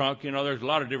old drunk. You know, there's a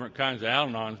lot of different kinds of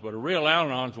Al-Anons, but a real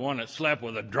Al-Anon's one that slept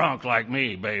with a drunk like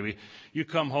me, baby. You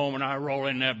come home and I roll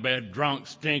in that bed drunk,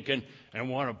 stinking, and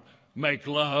want to make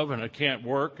love, and it can't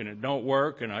work, and it don't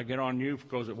work, and I get on you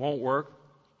because it won't work.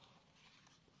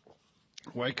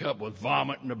 Wake up with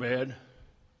vomit in the bed.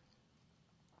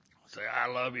 Say, I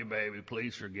love you, baby.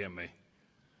 Please forgive me.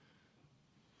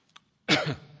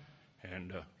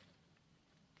 And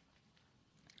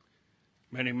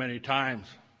many, many times,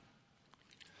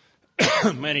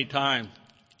 many times,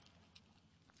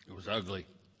 it was ugly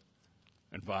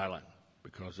and violent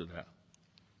because of that.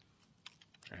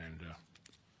 And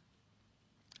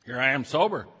here I am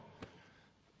sober.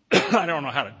 I don't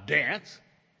know how to dance.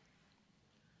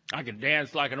 I could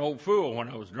dance like an old fool when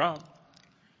I was drunk.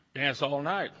 Dance all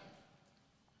night.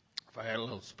 If I had a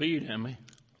little speed in me.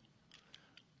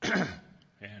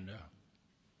 And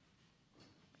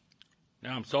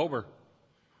now I'm sober.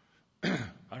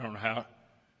 I don't know how.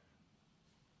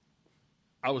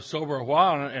 I was sober a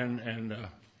while and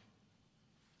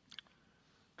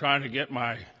trying to get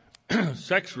my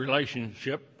sex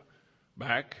relationship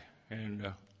back.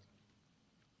 And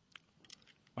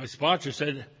my sponsor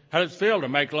said, how does it feel to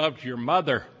make love to your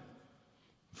mother?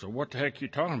 So what the heck are you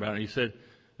talking about? And he said,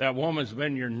 that woman's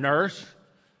been your nurse.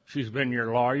 She's been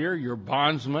your lawyer, your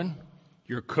bondsman,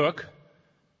 your cook,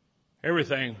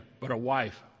 everything but a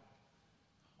wife.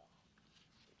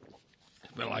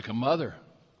 It's been like a mother.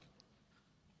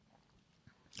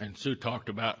 And Sue talked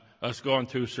about us going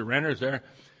through surrenders there.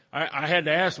 I had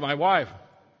to ask my wife,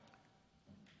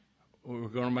 we were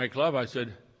going to make love. I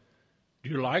said, do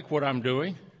you like what I'm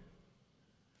doing?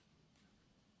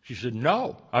 She said,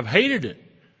 no, I've hated it.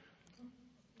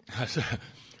 I said,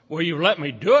 well, you've let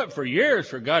me do it for years,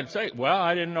 for God's sake. Well,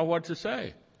 I didn't know what to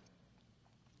say.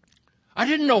 I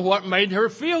didn't know what made her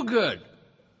feel good.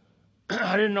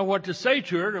 I didn't know what to say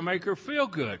to her to make her feel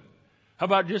good. How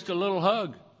about just a little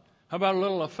hug? How about a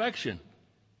little affection?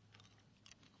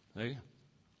 See?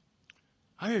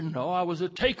 I didn't know I was a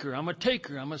taker. I'm a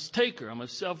taker. I'm a taker. I'm a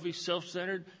selfish,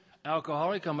 self-centered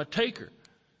alcoholic. I'm a taker.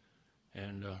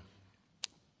 And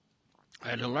I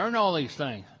had to learn all these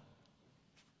things.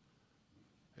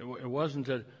 It wasn't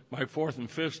that my fourth and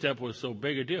fifth step was so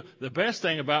big a deal. The best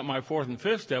thing about my fourth and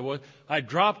fifth step was I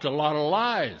dropped a lot of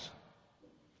lies.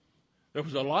 There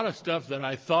was a lot of stuff that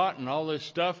I thought and all this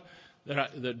stuff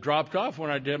that dropped off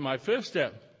when I did my fifth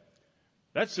step.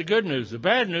 That's the good news. The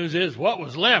bad news is what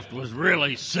was left was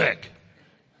really sick.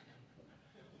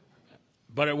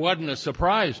 But it wasn't a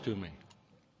surprise to me.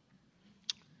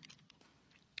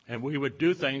 And we would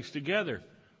do things together.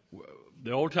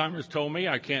 The old-timers told me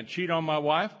I can't cheat on my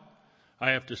wife.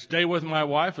 I have to stay with my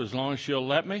wife as long as she'll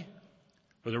let me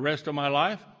for the rest of my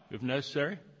life, if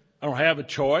necessary. I don't have a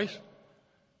choice.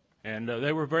 And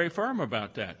they were very firm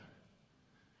about that.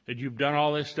 That you've done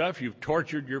all this stuff, you've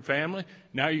tortured your family,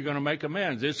 now you're going to make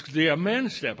amends. It's the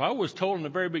amends step. I was told in the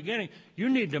very beginning, you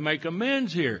need to make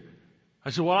amends here. I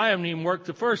said, well, I haven't even worked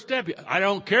the first step yet. I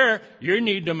don't care. You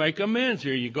need to make amends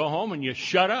here. You go home and you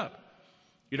shut up.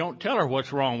 You don't tell her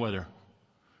what's wrong with her.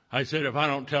 I said, if I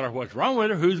don't tell her what's wrong with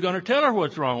her, who's going to tell her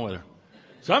what's wrong with her?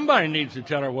 Somebody needs to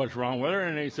tell her what's wrong with her.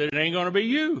 And they said, it ain't going to be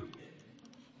you.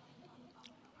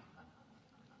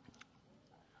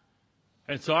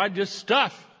 And so I'd just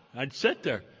stuff. I'd sit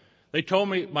there. They told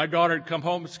me my daughter would come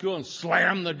home from school and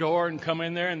slam the door and come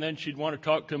in there, and then she'd want to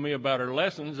talk to me about her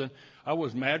lessons, and I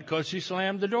was mad because she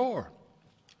slammed the door.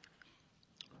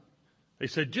 They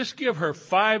said, just give her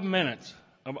 5 minutes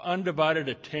of undivided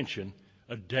attention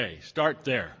a day. Start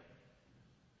there.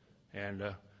 And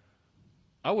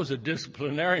I was a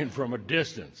disciplinarian from a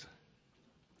distance.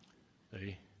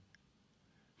 See?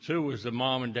 Sue was the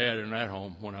mom and dad in that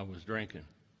home when I was drinking.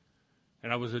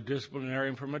 And I was a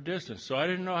disciplinarian from a distance. So I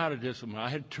didn't know how to discipline. I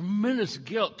had tremendous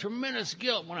guilt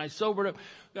when I sobered up.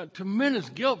 Got tremendous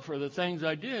guilt for the things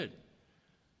I did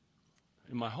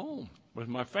in my home, with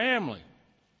my family,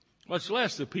 much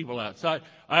less the people outside.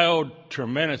 I owed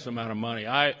tremendous amount of money.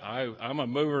 I'm a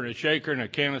mover and a shaker and a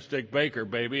candlestick baker,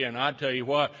 baby. And I tell you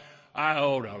what, I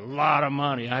owed a lot of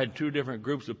money. I had 2 different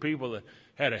groups of people that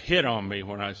had a hit on me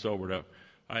when I sobered up.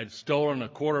 I had stolen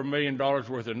 $250,000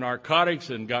 worth of narcotics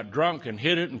and got drunk and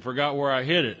hid it and forgot where I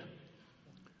hid it.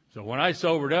 So when I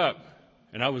sobered up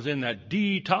and I was in that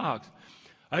detox,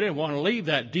 I didn't want to leave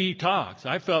that detox.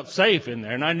 I felt safe in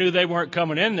there, and I knew they weren't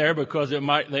coming in there because they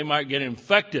might get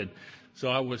infected. So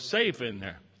I was safe in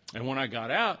there. And when I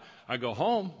got out, I go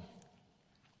home,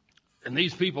 and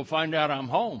these people find out I'm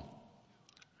home.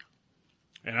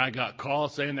 And I got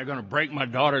calls saying they're going to break my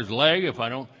daughter's leg if I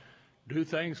don't do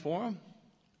things for them.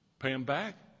 Pay him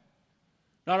back.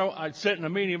 I'd sit in a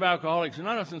meeting of Alcoholics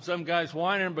Anonymous and some guy's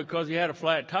whining because he had a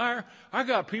flat tire. I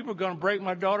got people going to break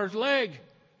my daughter's leg.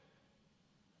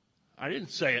 I didn't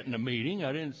say it in the meeting.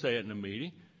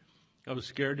 I was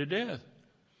scared to death.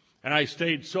 And I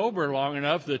stayed sober long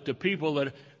enough that the people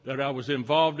that I was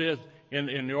involved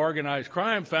in the organized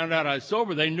crime found out I was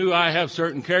sober. They knew I have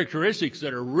certain characteristics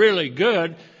that are really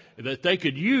good that they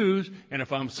could use, and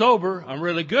if I'm sober, I'm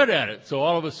really good at it. So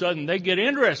all of a sudden, they get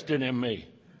interested in me.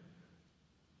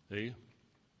 See?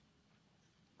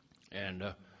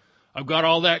 And I've got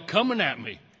all that coming at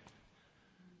me.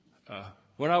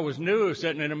 When I was new,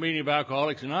 sitting in a meeting of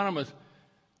Alcoholics Anonymous,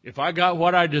 if I got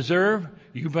what I deserve,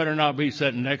 you better not be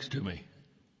sitting next to me,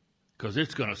 because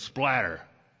it's going to splatter.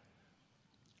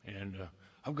 And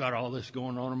I've got all this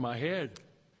going on in my head.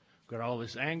 I've got all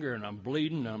this anger, and I'm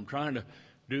bleeding, and I'm trying to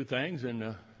do things,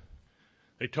 and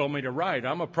they told me to write.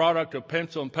 I'm a product of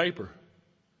pencil and paper.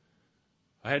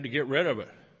 I had to get rid of it.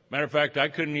 Matter of fact, I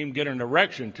couldn't even get an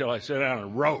erection until I sat down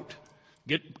and wrote.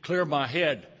 Clear my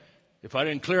head. If I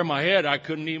didn't clear my head, I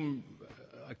couldn't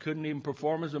even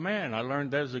perform as a man. I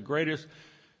learned that as the greatest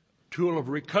tool of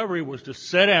recovery was to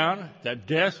sit down at that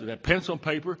desk, that pencil and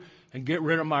paper, and get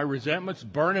rid of my resentments,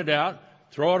 burn it out,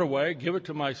 throw it away, give it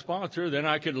to my sponsor, then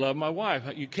I could love my wife.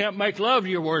 You can't make love to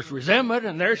your worst resentment,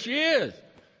 and there she is.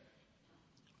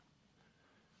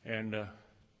 And I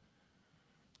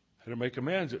had to make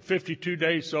amends. At 52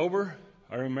 days sober,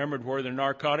 I remembered where the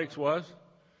narcotics was.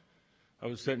 I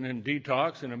was sitting in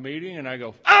detox in a meeting, and I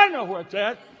go, I know where it's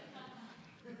at.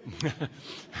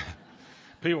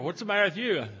 People, what's the matter with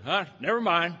you? Never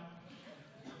mind.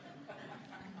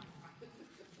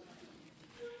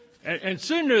 And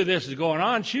Sue knew this was going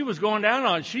on. She was going down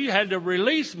on it. She had to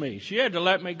release me. She had to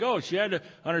let me go. She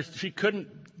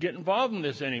couldn't get involved in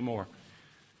this anymore.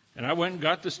 And I went and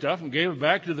got the stuff and gave it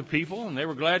back to the people, and they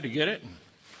were glad to get it.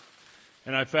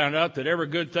 And I found out that every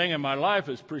good thing in my life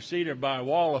is preceded by a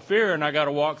wall of fear, and I got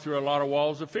to walk through a lot of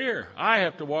walls of fear. I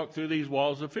have to walk through these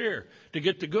walls of fear to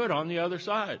get the good on the other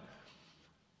side.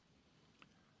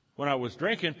 When I was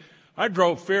drinking, I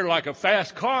drove fear like a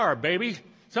fast car, baby.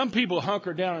 Some people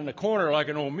hunker down in the corner like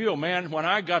an old mule, man. When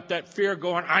I got that fear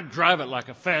going, I drive it like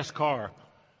a fast car.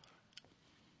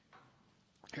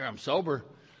 Here I'm sober,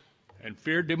 and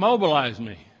fear demobilized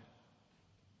me.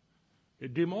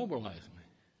 It demobilized me.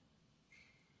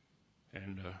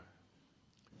 And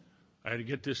I had to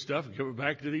get this stuff, give it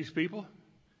back to these people,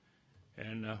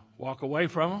 and walk away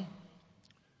from them.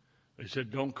 They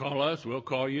said, don't call us, we'll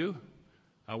call you.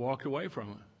 I walked away from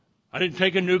it. I didn't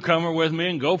take a newcomer with me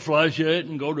and go flush it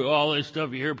and go do all this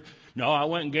stuff you hear. No, I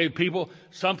went and gave people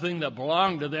something that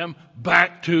belonged to them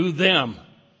back to them.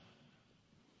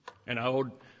 And I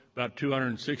owed about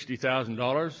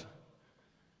 $260,000.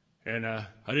 And I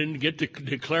didn't get to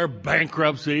declare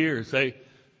bankruptcy or say,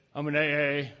 I'm an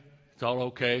AA, it's all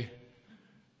okay.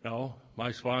 No,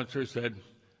 my sponsor said,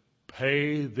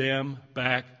 pay them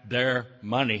back their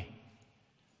money.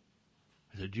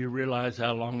 I said, do you realize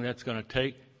how long that's going to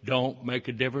take? Don't make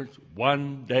a difference,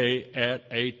 one day at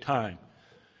a time.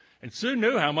 And Sue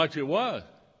knew how much it was.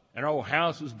 And our old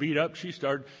house was beat up. She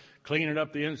started cleaning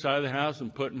up the inside of the house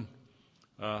and putting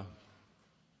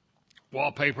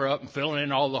wallpaper up and filling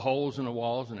in all the holes in the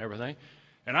walls and everything.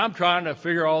 And I'm trying to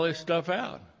figure all this stuff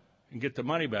out and get the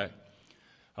money back.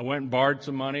 I went and borrowed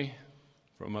some money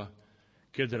from a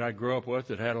kid that I grew up with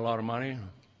that had a lot of money.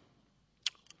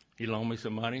 He loaned me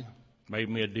some money, made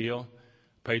me a deal,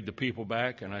 paid the people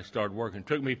back, and I started working. It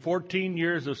took me 14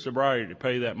 years of sobriety to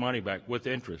pay that money back with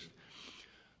interest.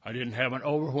 I didn't have an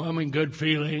overwhelming good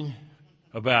feeling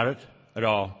about it at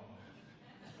all.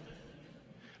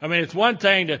 I mean, it's one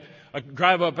thing to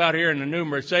drive up out here in the new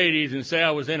Mercedes and say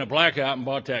I was in a blackout and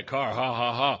bought that car, ha,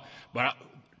 ha, ha. But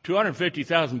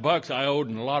 $250,000 I owed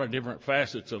in a lot of different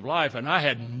facets of life, and I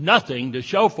had nothing to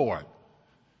show for it.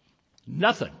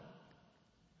 Nothing.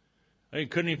 I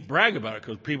couldn't even brag about it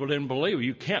because people didn't believe it.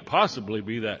 You can't possibly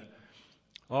be that.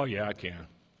 Oh, yeah, I can.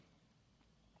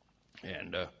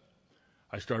 And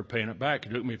I started paying it back. It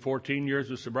took me 14 years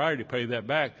of sobriety to pay that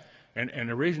back. And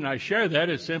the reason I share that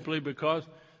is simply because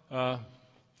by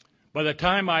the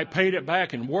time I paid it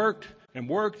back and worked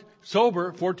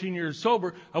sober, 14 years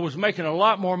sober, I was making a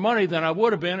lot more money than I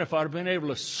would have been if I'd have been able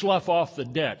to slough off the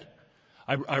debt.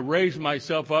 I raised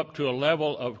myself up to a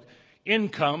level of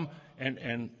income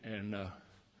and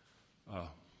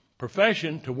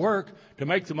profession to work to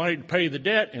make the money to pay the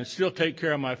debt and still take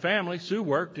care of my family. Sue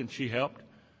worked and she helped,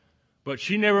 but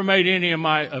she never made any of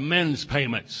my amends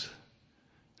payments.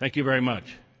 Thank you very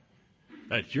much.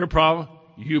 That's your problem.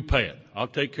 You pay it. I'll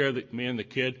take care of me and the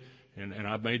kid, and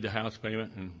I made the house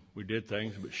payment, and we did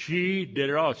things. But she did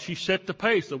it all. She set the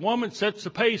pace. The woman sets the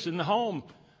pace in the home.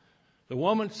 The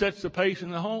woman sets the pace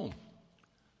in the home.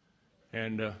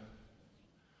 And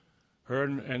her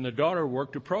and the daughter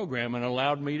worked a program and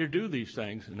allowed me to do these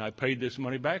things. And I paid this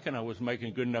money back, and I was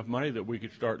making good enough money that we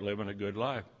could start living a good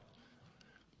life.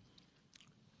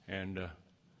 And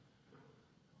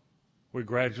we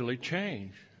gradually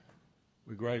changed.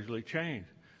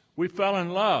 We fell in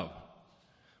love.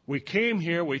 We came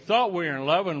here, we thought we were in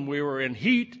love, and we were in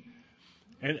heat.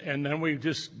 And then we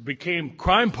just became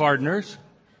crime partners.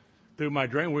 Through my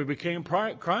drink, we became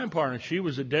crime partners. She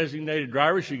was a designated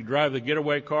driver. She could drive the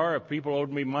getaway car. If people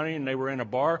owed me money and they were in a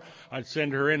bar, I'd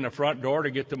send her in the front door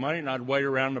to get the money, and I'd wait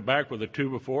around the back with a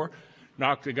 2x4,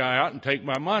 knock the guy out, and take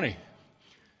my money.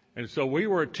 And so we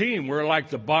were a team. We were like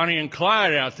the Bonnie and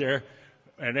Clyde out there.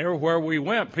 And everywhere we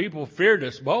went, people feared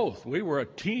us both. We were a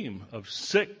team of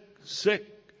sick,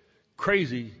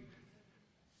 crazy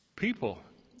people.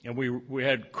 And we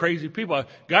had crazy people.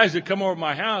 Guys that come over to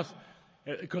my house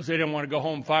because they didn't want to go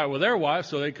home and fight with their wives,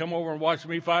 so they'd come over and watch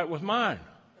me fight with mine.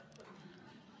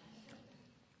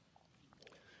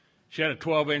 She had a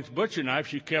 12-inch butcher knife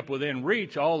she kept within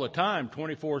reach all the time,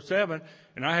 24/7.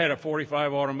 And I had a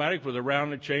 .45 automatic with a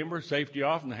rounded chamber, safety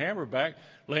off, and the hammer back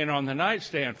laying on the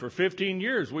nightstand. For 15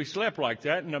 years, we slept like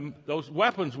that, and those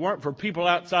weapons weren't for people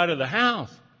outside of the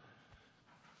house.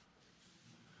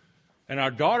 And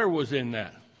our daughter was in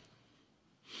that.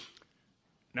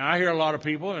 Now, I hear a lot of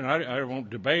people, and I won't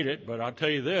debate it, but I'll tell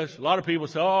you this. A lot of people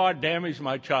say, oh, I damaged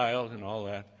my child and all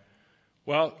that.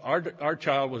 Well, our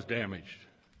child was damaged.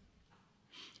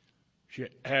 She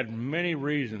had many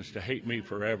reasons to hate me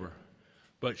forever.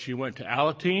 But she went to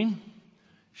Alateen.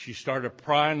 She started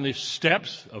applying the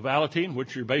steps of Alateen,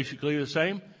 which are basically the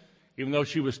same. Even though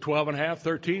she was 12 and a half,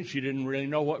 13, she didn't really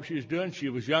know what she was doing. She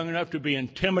was young enough to be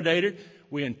intimidated.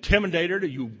 We intimidated her.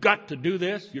 You've got to do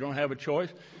this. You don't have a choice.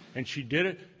 And she did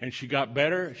it, and she got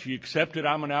better. She accepted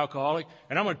I'm an alcoholic.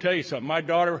 And I'm going to tell you something. My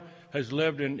daughter has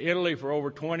lived in Italy for over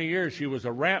 20 years. She was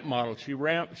a ramp model.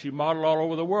 She modeled all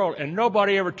over the world, and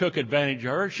nobody ever took advantage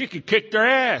of her. She could kick their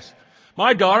ass.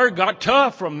 My daughter got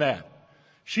tough from that.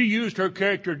 She used her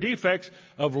character defects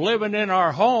of living in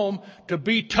our home to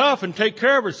be tough and take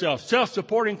care of herself,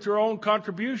 self-supporting through her own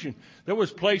contribution. There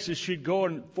was places she'd go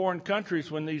in foreign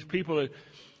countries when these people,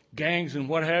 gangs and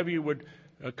what have you, would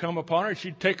come upon her.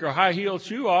 She'd take her high-heeled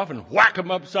shoe off and whack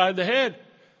them upside the head.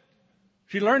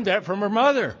 She learned that from her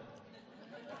mother.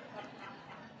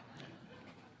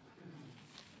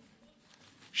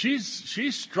 She's a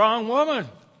strong woman,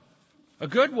 a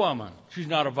good woman. She's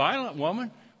not a violent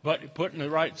woman, but put in the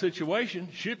right situation,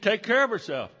 she'd take care of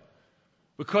herself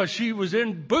because she was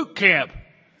in boot camp.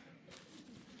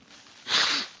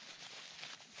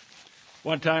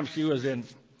 One time she was in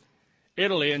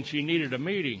Italy and she needed a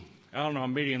meeting,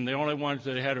 Al-Anon meeting, the only ones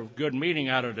that had a good meeting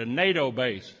out of the NATO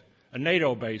base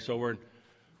over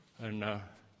in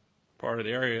part of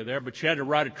the area there, but she had to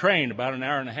ride a train about an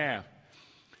hour and a half.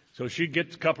 So she'd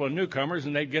get a couple of newcomers,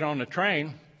 and they'd get on the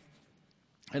train,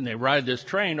 and they ride this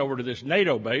train over to this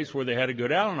NATO base where they had a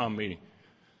good Al-Anon meeting.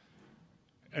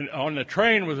 And on the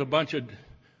train was a bunch of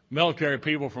military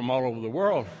people from all over the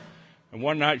world. And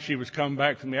one night she was coming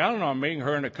back from the Al-Anon meeting,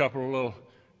 her and a couple of little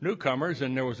newcomers,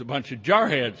 and there was a bunch of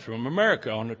jarheads from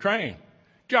America on the train.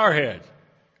 Jarheads.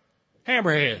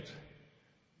 Hammerheads.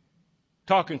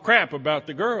 Talking crap about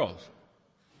the girls.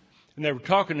 And they were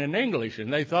talking in English,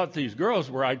 and they thought these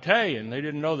girls were Italian. They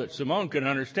didn't know that Simone could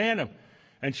understand them.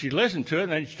 And she listened to it,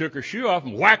 and then she took her shoe off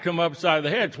and whacked them upside the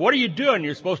head. What are you doing?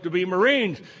 You're supposed to be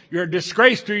Marines. You're a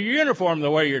disgrace to your uniform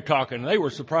the way you're talking. And they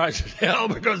were surprised as hell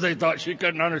because they thought she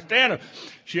couldn't understand them.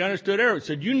 She understood everything.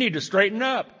 Said, you need to straighten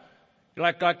up. You're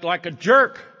like a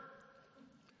jerk.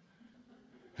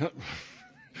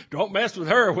 Don't mess with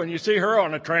her. When you see her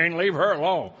on the train, leave her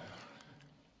alone.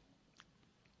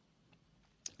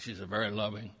 She's a very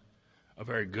loving, a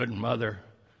very good mother,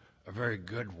 a very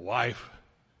good wife.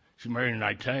 She married an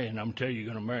Italian. I'm telling you,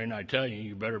 you're going to marry an Italian,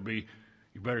 you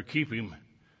better keep him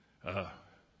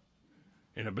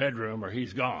in a bedroom or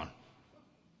he's gone.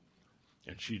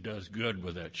 And she does good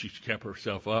with that. She's kept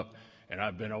herself up, and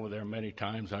I've been over there many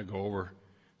times.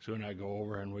 Soon I go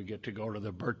over, and we get to go to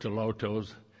the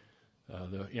Bertolottos,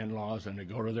 the in-laws, and they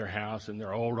go to their house, and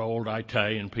they're old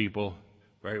Italian people,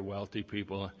 very wealthy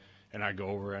people. And I go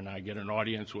over and I get an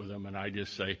audience with them, and I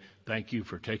just say, thank you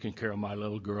for taking care of my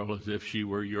little girl as if she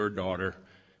were your daughter.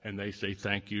 And they say,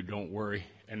 thank you, don't worry.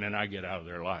 And then I get out of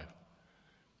their life.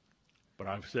 But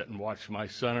I've sat and watched my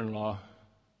son-in-law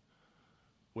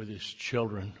with his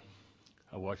children.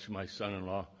 I watched my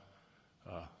son-in-law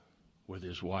with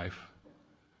his wife.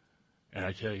 And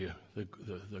I tell you,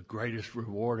 the greatest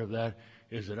reward of that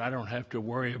is that I don't have to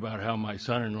worry about how my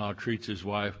son-in-law treats his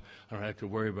wife. I don't have to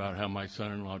worry about how my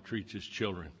son-in-law treats his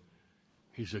children.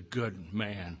 He's a good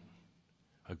man,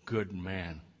 a good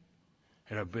man.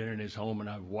 And I've been in his home and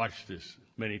I've watched this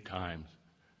many times.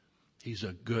 He's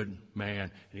a good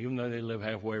man. And even though they live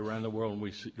halfway around the world and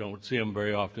we don't see them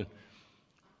very often,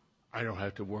 I don't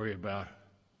have to worry about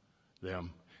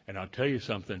them. And I'll tell you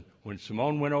something. When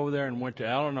Simone went over there and went to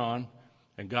Al-Anon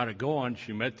and got it going,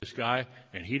 she met this guy,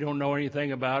 and he don't know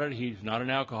anything about it. He's not an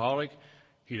alcoholic.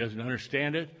 He doesn't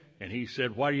understand it. And he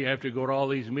said, why do you have to go to all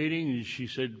these meetings? And she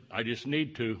said, I just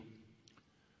need to.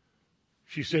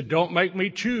 She said, don't make me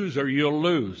choose or you'll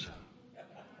lose.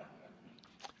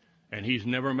 And he's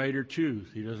never made her choose.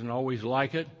 He doesn't always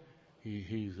like it.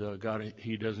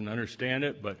 He doesn't understand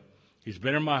it, but he's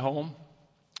been in my home.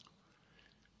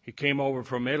 He came over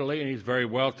from Italy, and he's a very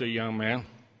wealthy young man.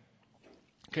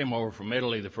 Came over from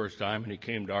Italy the first time, and he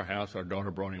came to our house. Our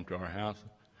daughter brought him to our house.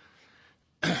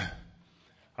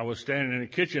 I was standing in the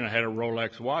kitchen. I had a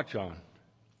Rolex watch on.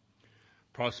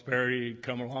 Prosperity had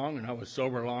come along, and I was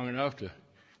sober long enough to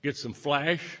get some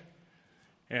flash.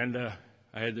 And I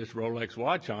had this Rolex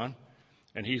watch on,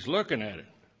 and he's looking at it.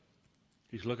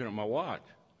 He's looking at my watch.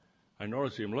 I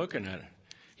noticed him looking at it.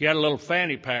 He had a little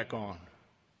fanny pack on,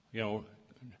 and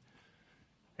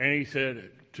he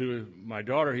said to my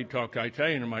daughter, he talked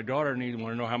Italian, and my daughter needed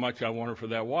to know how much I wanted for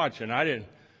that watch. And I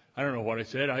don't know what I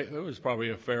said. It was probably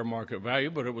a fair market value,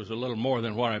 but it was a little more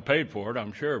than what I paid for it,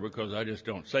 I'm sure, because I just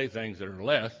don't say things that are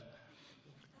less.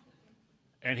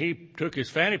 And he took his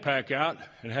fanny pack out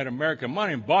and had American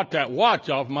money and bought that watch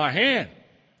off my hand.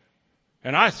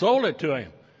 And I sold it to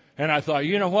him. And I thought,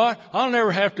 you know what? I'll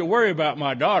never have to worry about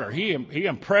my daughter. He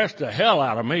impressed the hell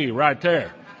out of me right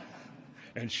there.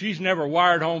 And she's never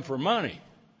wired home for money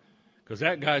because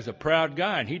that guy's a proud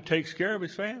guy, and he takes care of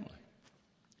his family.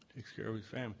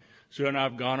 Sue and I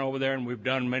have gone over there, and we've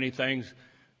done many things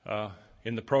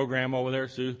in the program over there.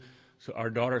 So our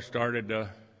daughter started a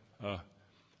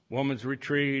woman's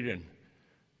retreat, and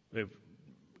they've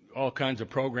all kinds of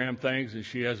program things, and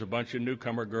she has a bunch of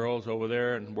newcomer girls over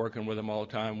there and working with them all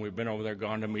the time. We've been over there,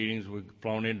 gone to meetings. We've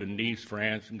flown into Nice,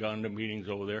 France, and gone to meetings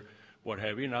over there, what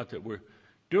have you. Not that we're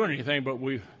doing anything, but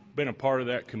we've been a part of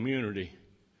that community.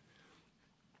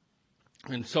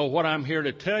 And so what I'm here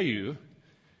to tell you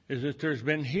is that there's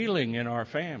been healing in our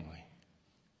family.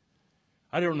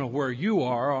 I don't know where you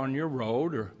are on your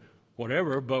road or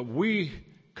whatever, but we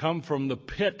come from the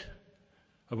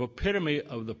epitome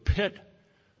of the pit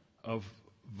of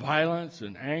violence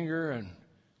and anger and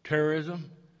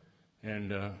terrorism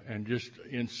and just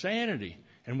insanity.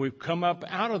 And we've come up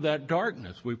out of that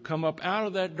darkness. We've come up out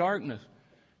of that darkness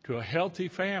to a healthy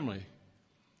family.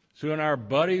 Sue and I are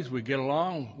buddies. We get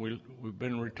along. We've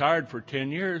been retired for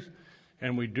 10 years,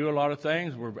 and we do a lot of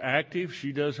things. We're active.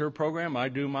 She does her program. I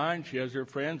do mine. She has her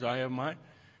friends. I have mine.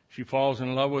 She falls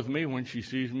in love with me when she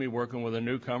sees me working with a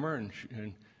newcomer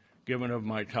and giving of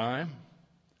my time.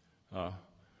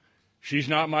 She's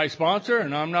not my sponsor,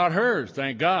 and I'm not hers,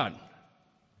 thank God.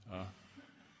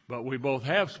 But we both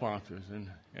have sponsors, and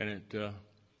it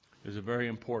is a very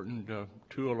important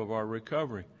tool of our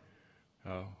recovery.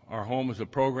 Our home is a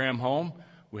program home.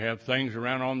 We have things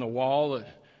around on the wall that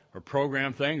are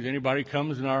program things. Anybody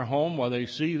comes in our home while they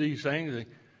see these things,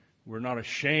 we're not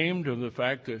ashamed of the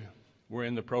fact that we're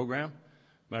in the program.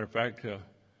 Matter of fact,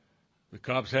 the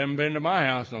cops haven't been to my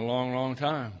house in a long, long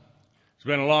time. It's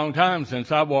been a long time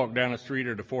since I walked down the street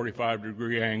at a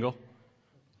 45-degree angle.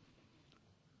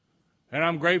 And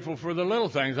I'm grateful for the little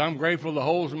things. I'm grateful the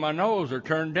holes in my nose are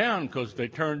turned down because if they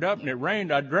turned up and it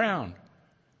rained, I'd drown.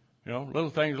 You know, little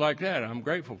things like that I'm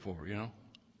grateful for, you know.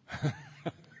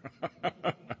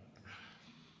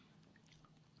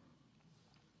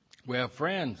 We have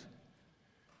friends.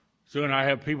 Sue and I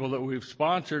have people that we've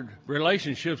sponsored,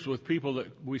 relationships with people that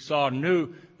we saw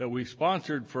new, that we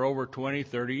sponsored for over 20,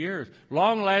 30 years.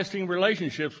 Long-lasting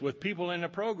relationships with people in the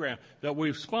program that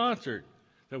we've sponsored,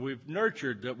 that we've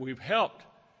nurtured, that we've helped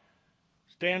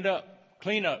stand up,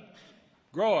 clean up,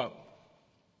 grow up.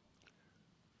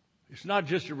 It's not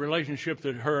just a relationship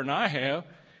that her and I have.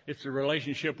 It's a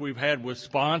relationship we've had with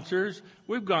sponsors.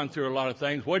 We've gone through a lot of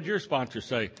things. What'd your sponsor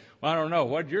say? Well, I don't know.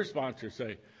 What'd your sponsor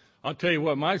say? I'll tell you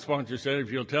what my sponsor said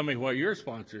if you'll tell me what your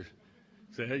sponsor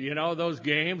said. You know, those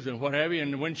games and what have you.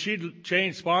 And when she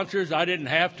changed sponsors, I didn't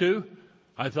have to.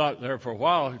 I thought there for a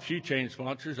while, if she changed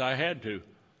sponsors, I had to.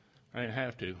 I didn't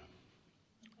have to.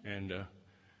 And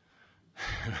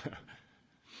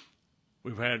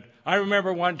we've had, I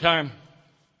remember one time,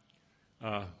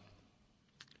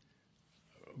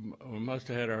 we must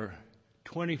have had our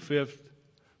 25th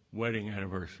wedding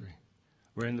anniversary.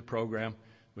 We're in the program.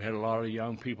 We had a lot of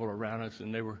young people around us,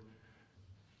 and they were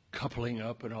coupling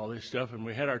up and all this stuff. And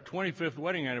we had our 25th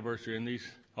wedding anniversary, and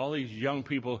all these young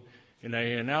people in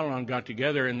Al-Anon got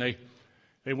together, and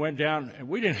they went down. And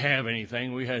we didn't have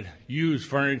anything. We had used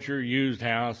furniture, used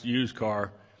house, used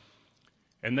car.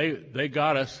 And they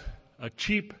got us a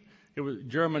cheap, it was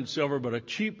German silver, but a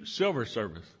cheap silver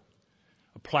service.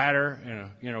 A platter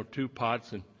and, 2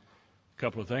 pots and a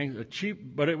couple of things.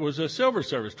 But it was a silver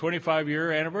service,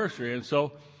 25-year anniversary. And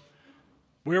so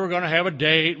we were going to have a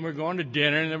date, and we're going to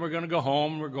dinner, and then we're going to go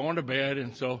home, and we're going to bed.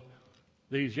 And so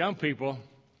these young people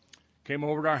came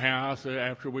over to our house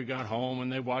after we got home,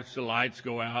 and they watched the lights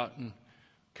go out and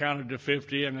counted to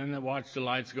 50, and then they watched the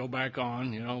lights go back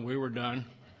on. We were done.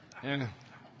 And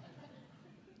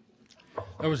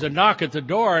there was a knock at the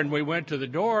door, and we went to the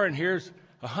door, and here's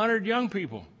 100 young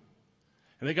people.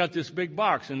 And they got this big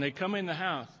box, and they come in the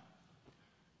house.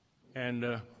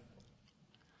 And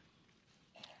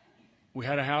we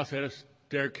had a house, had a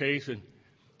staircase,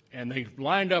 and they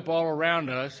lined up all around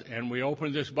us, and we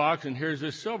opened this box, and here's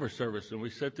this silver service. And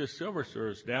we set this silver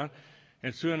service down,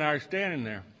 and Sue and I are standing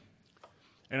there.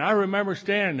 And I remember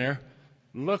standing there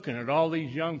looking at all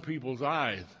these young people's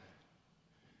eyes.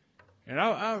 And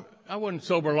I wasn't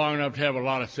sober long enough to have a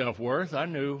lot of self-worth. I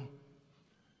knew.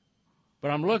 But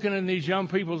I'm looking in these young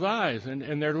people's eyes,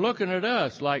 and they're looking at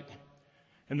us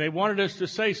and they wanted us to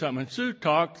say something. And Sue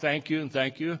talked, thank you, and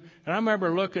thank you. And I remember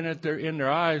looking at in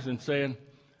their eyes and saying,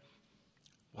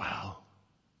 wow,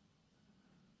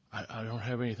 I don't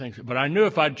have anything. But I knew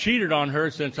if I'd cheated on her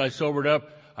since I sobered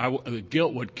up, the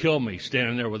guilt would kill me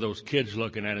standing there with those kids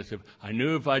looking at us. I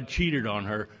knew if I'd cheated on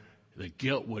her, the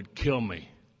guilt would kill me.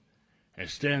 And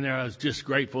standing there, I was just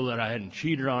grateful that I hadn't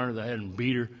cheated on her, that I hadn't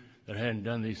beat her, that hadn't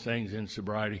done these things in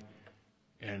sobriety.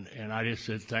 And I just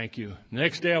said, thank you. The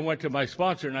next day I went to my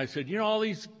sponsor and I said, you know, all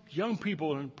these young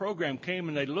people in the program came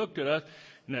and they looked at us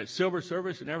in that silver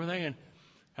service and everything, and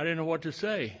I didn't know what to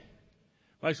say.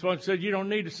 My sponsor said, you don't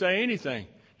need to say anything.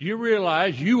 Do you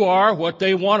realize you are what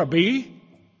they want to be?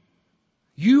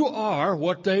 You are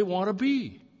what they want to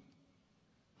be.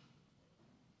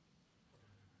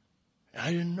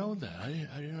 I didn't know that.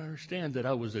 I didn't understand that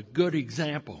I was a good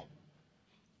example.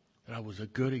 That I was a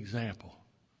good example.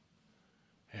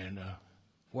 And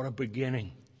what a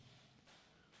beginning.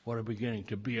 What a beginning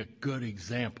to be a good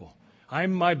example.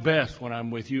 I'm my best when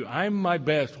I'm with you. I'm my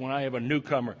best when I have a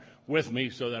newcomer with me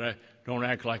so that I don't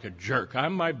act like a jerk.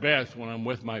 I'm my best when I'm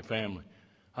with my family.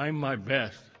 I'm my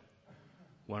best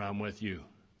when I'm with you.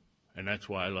 And that's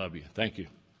why I love you. Thank you.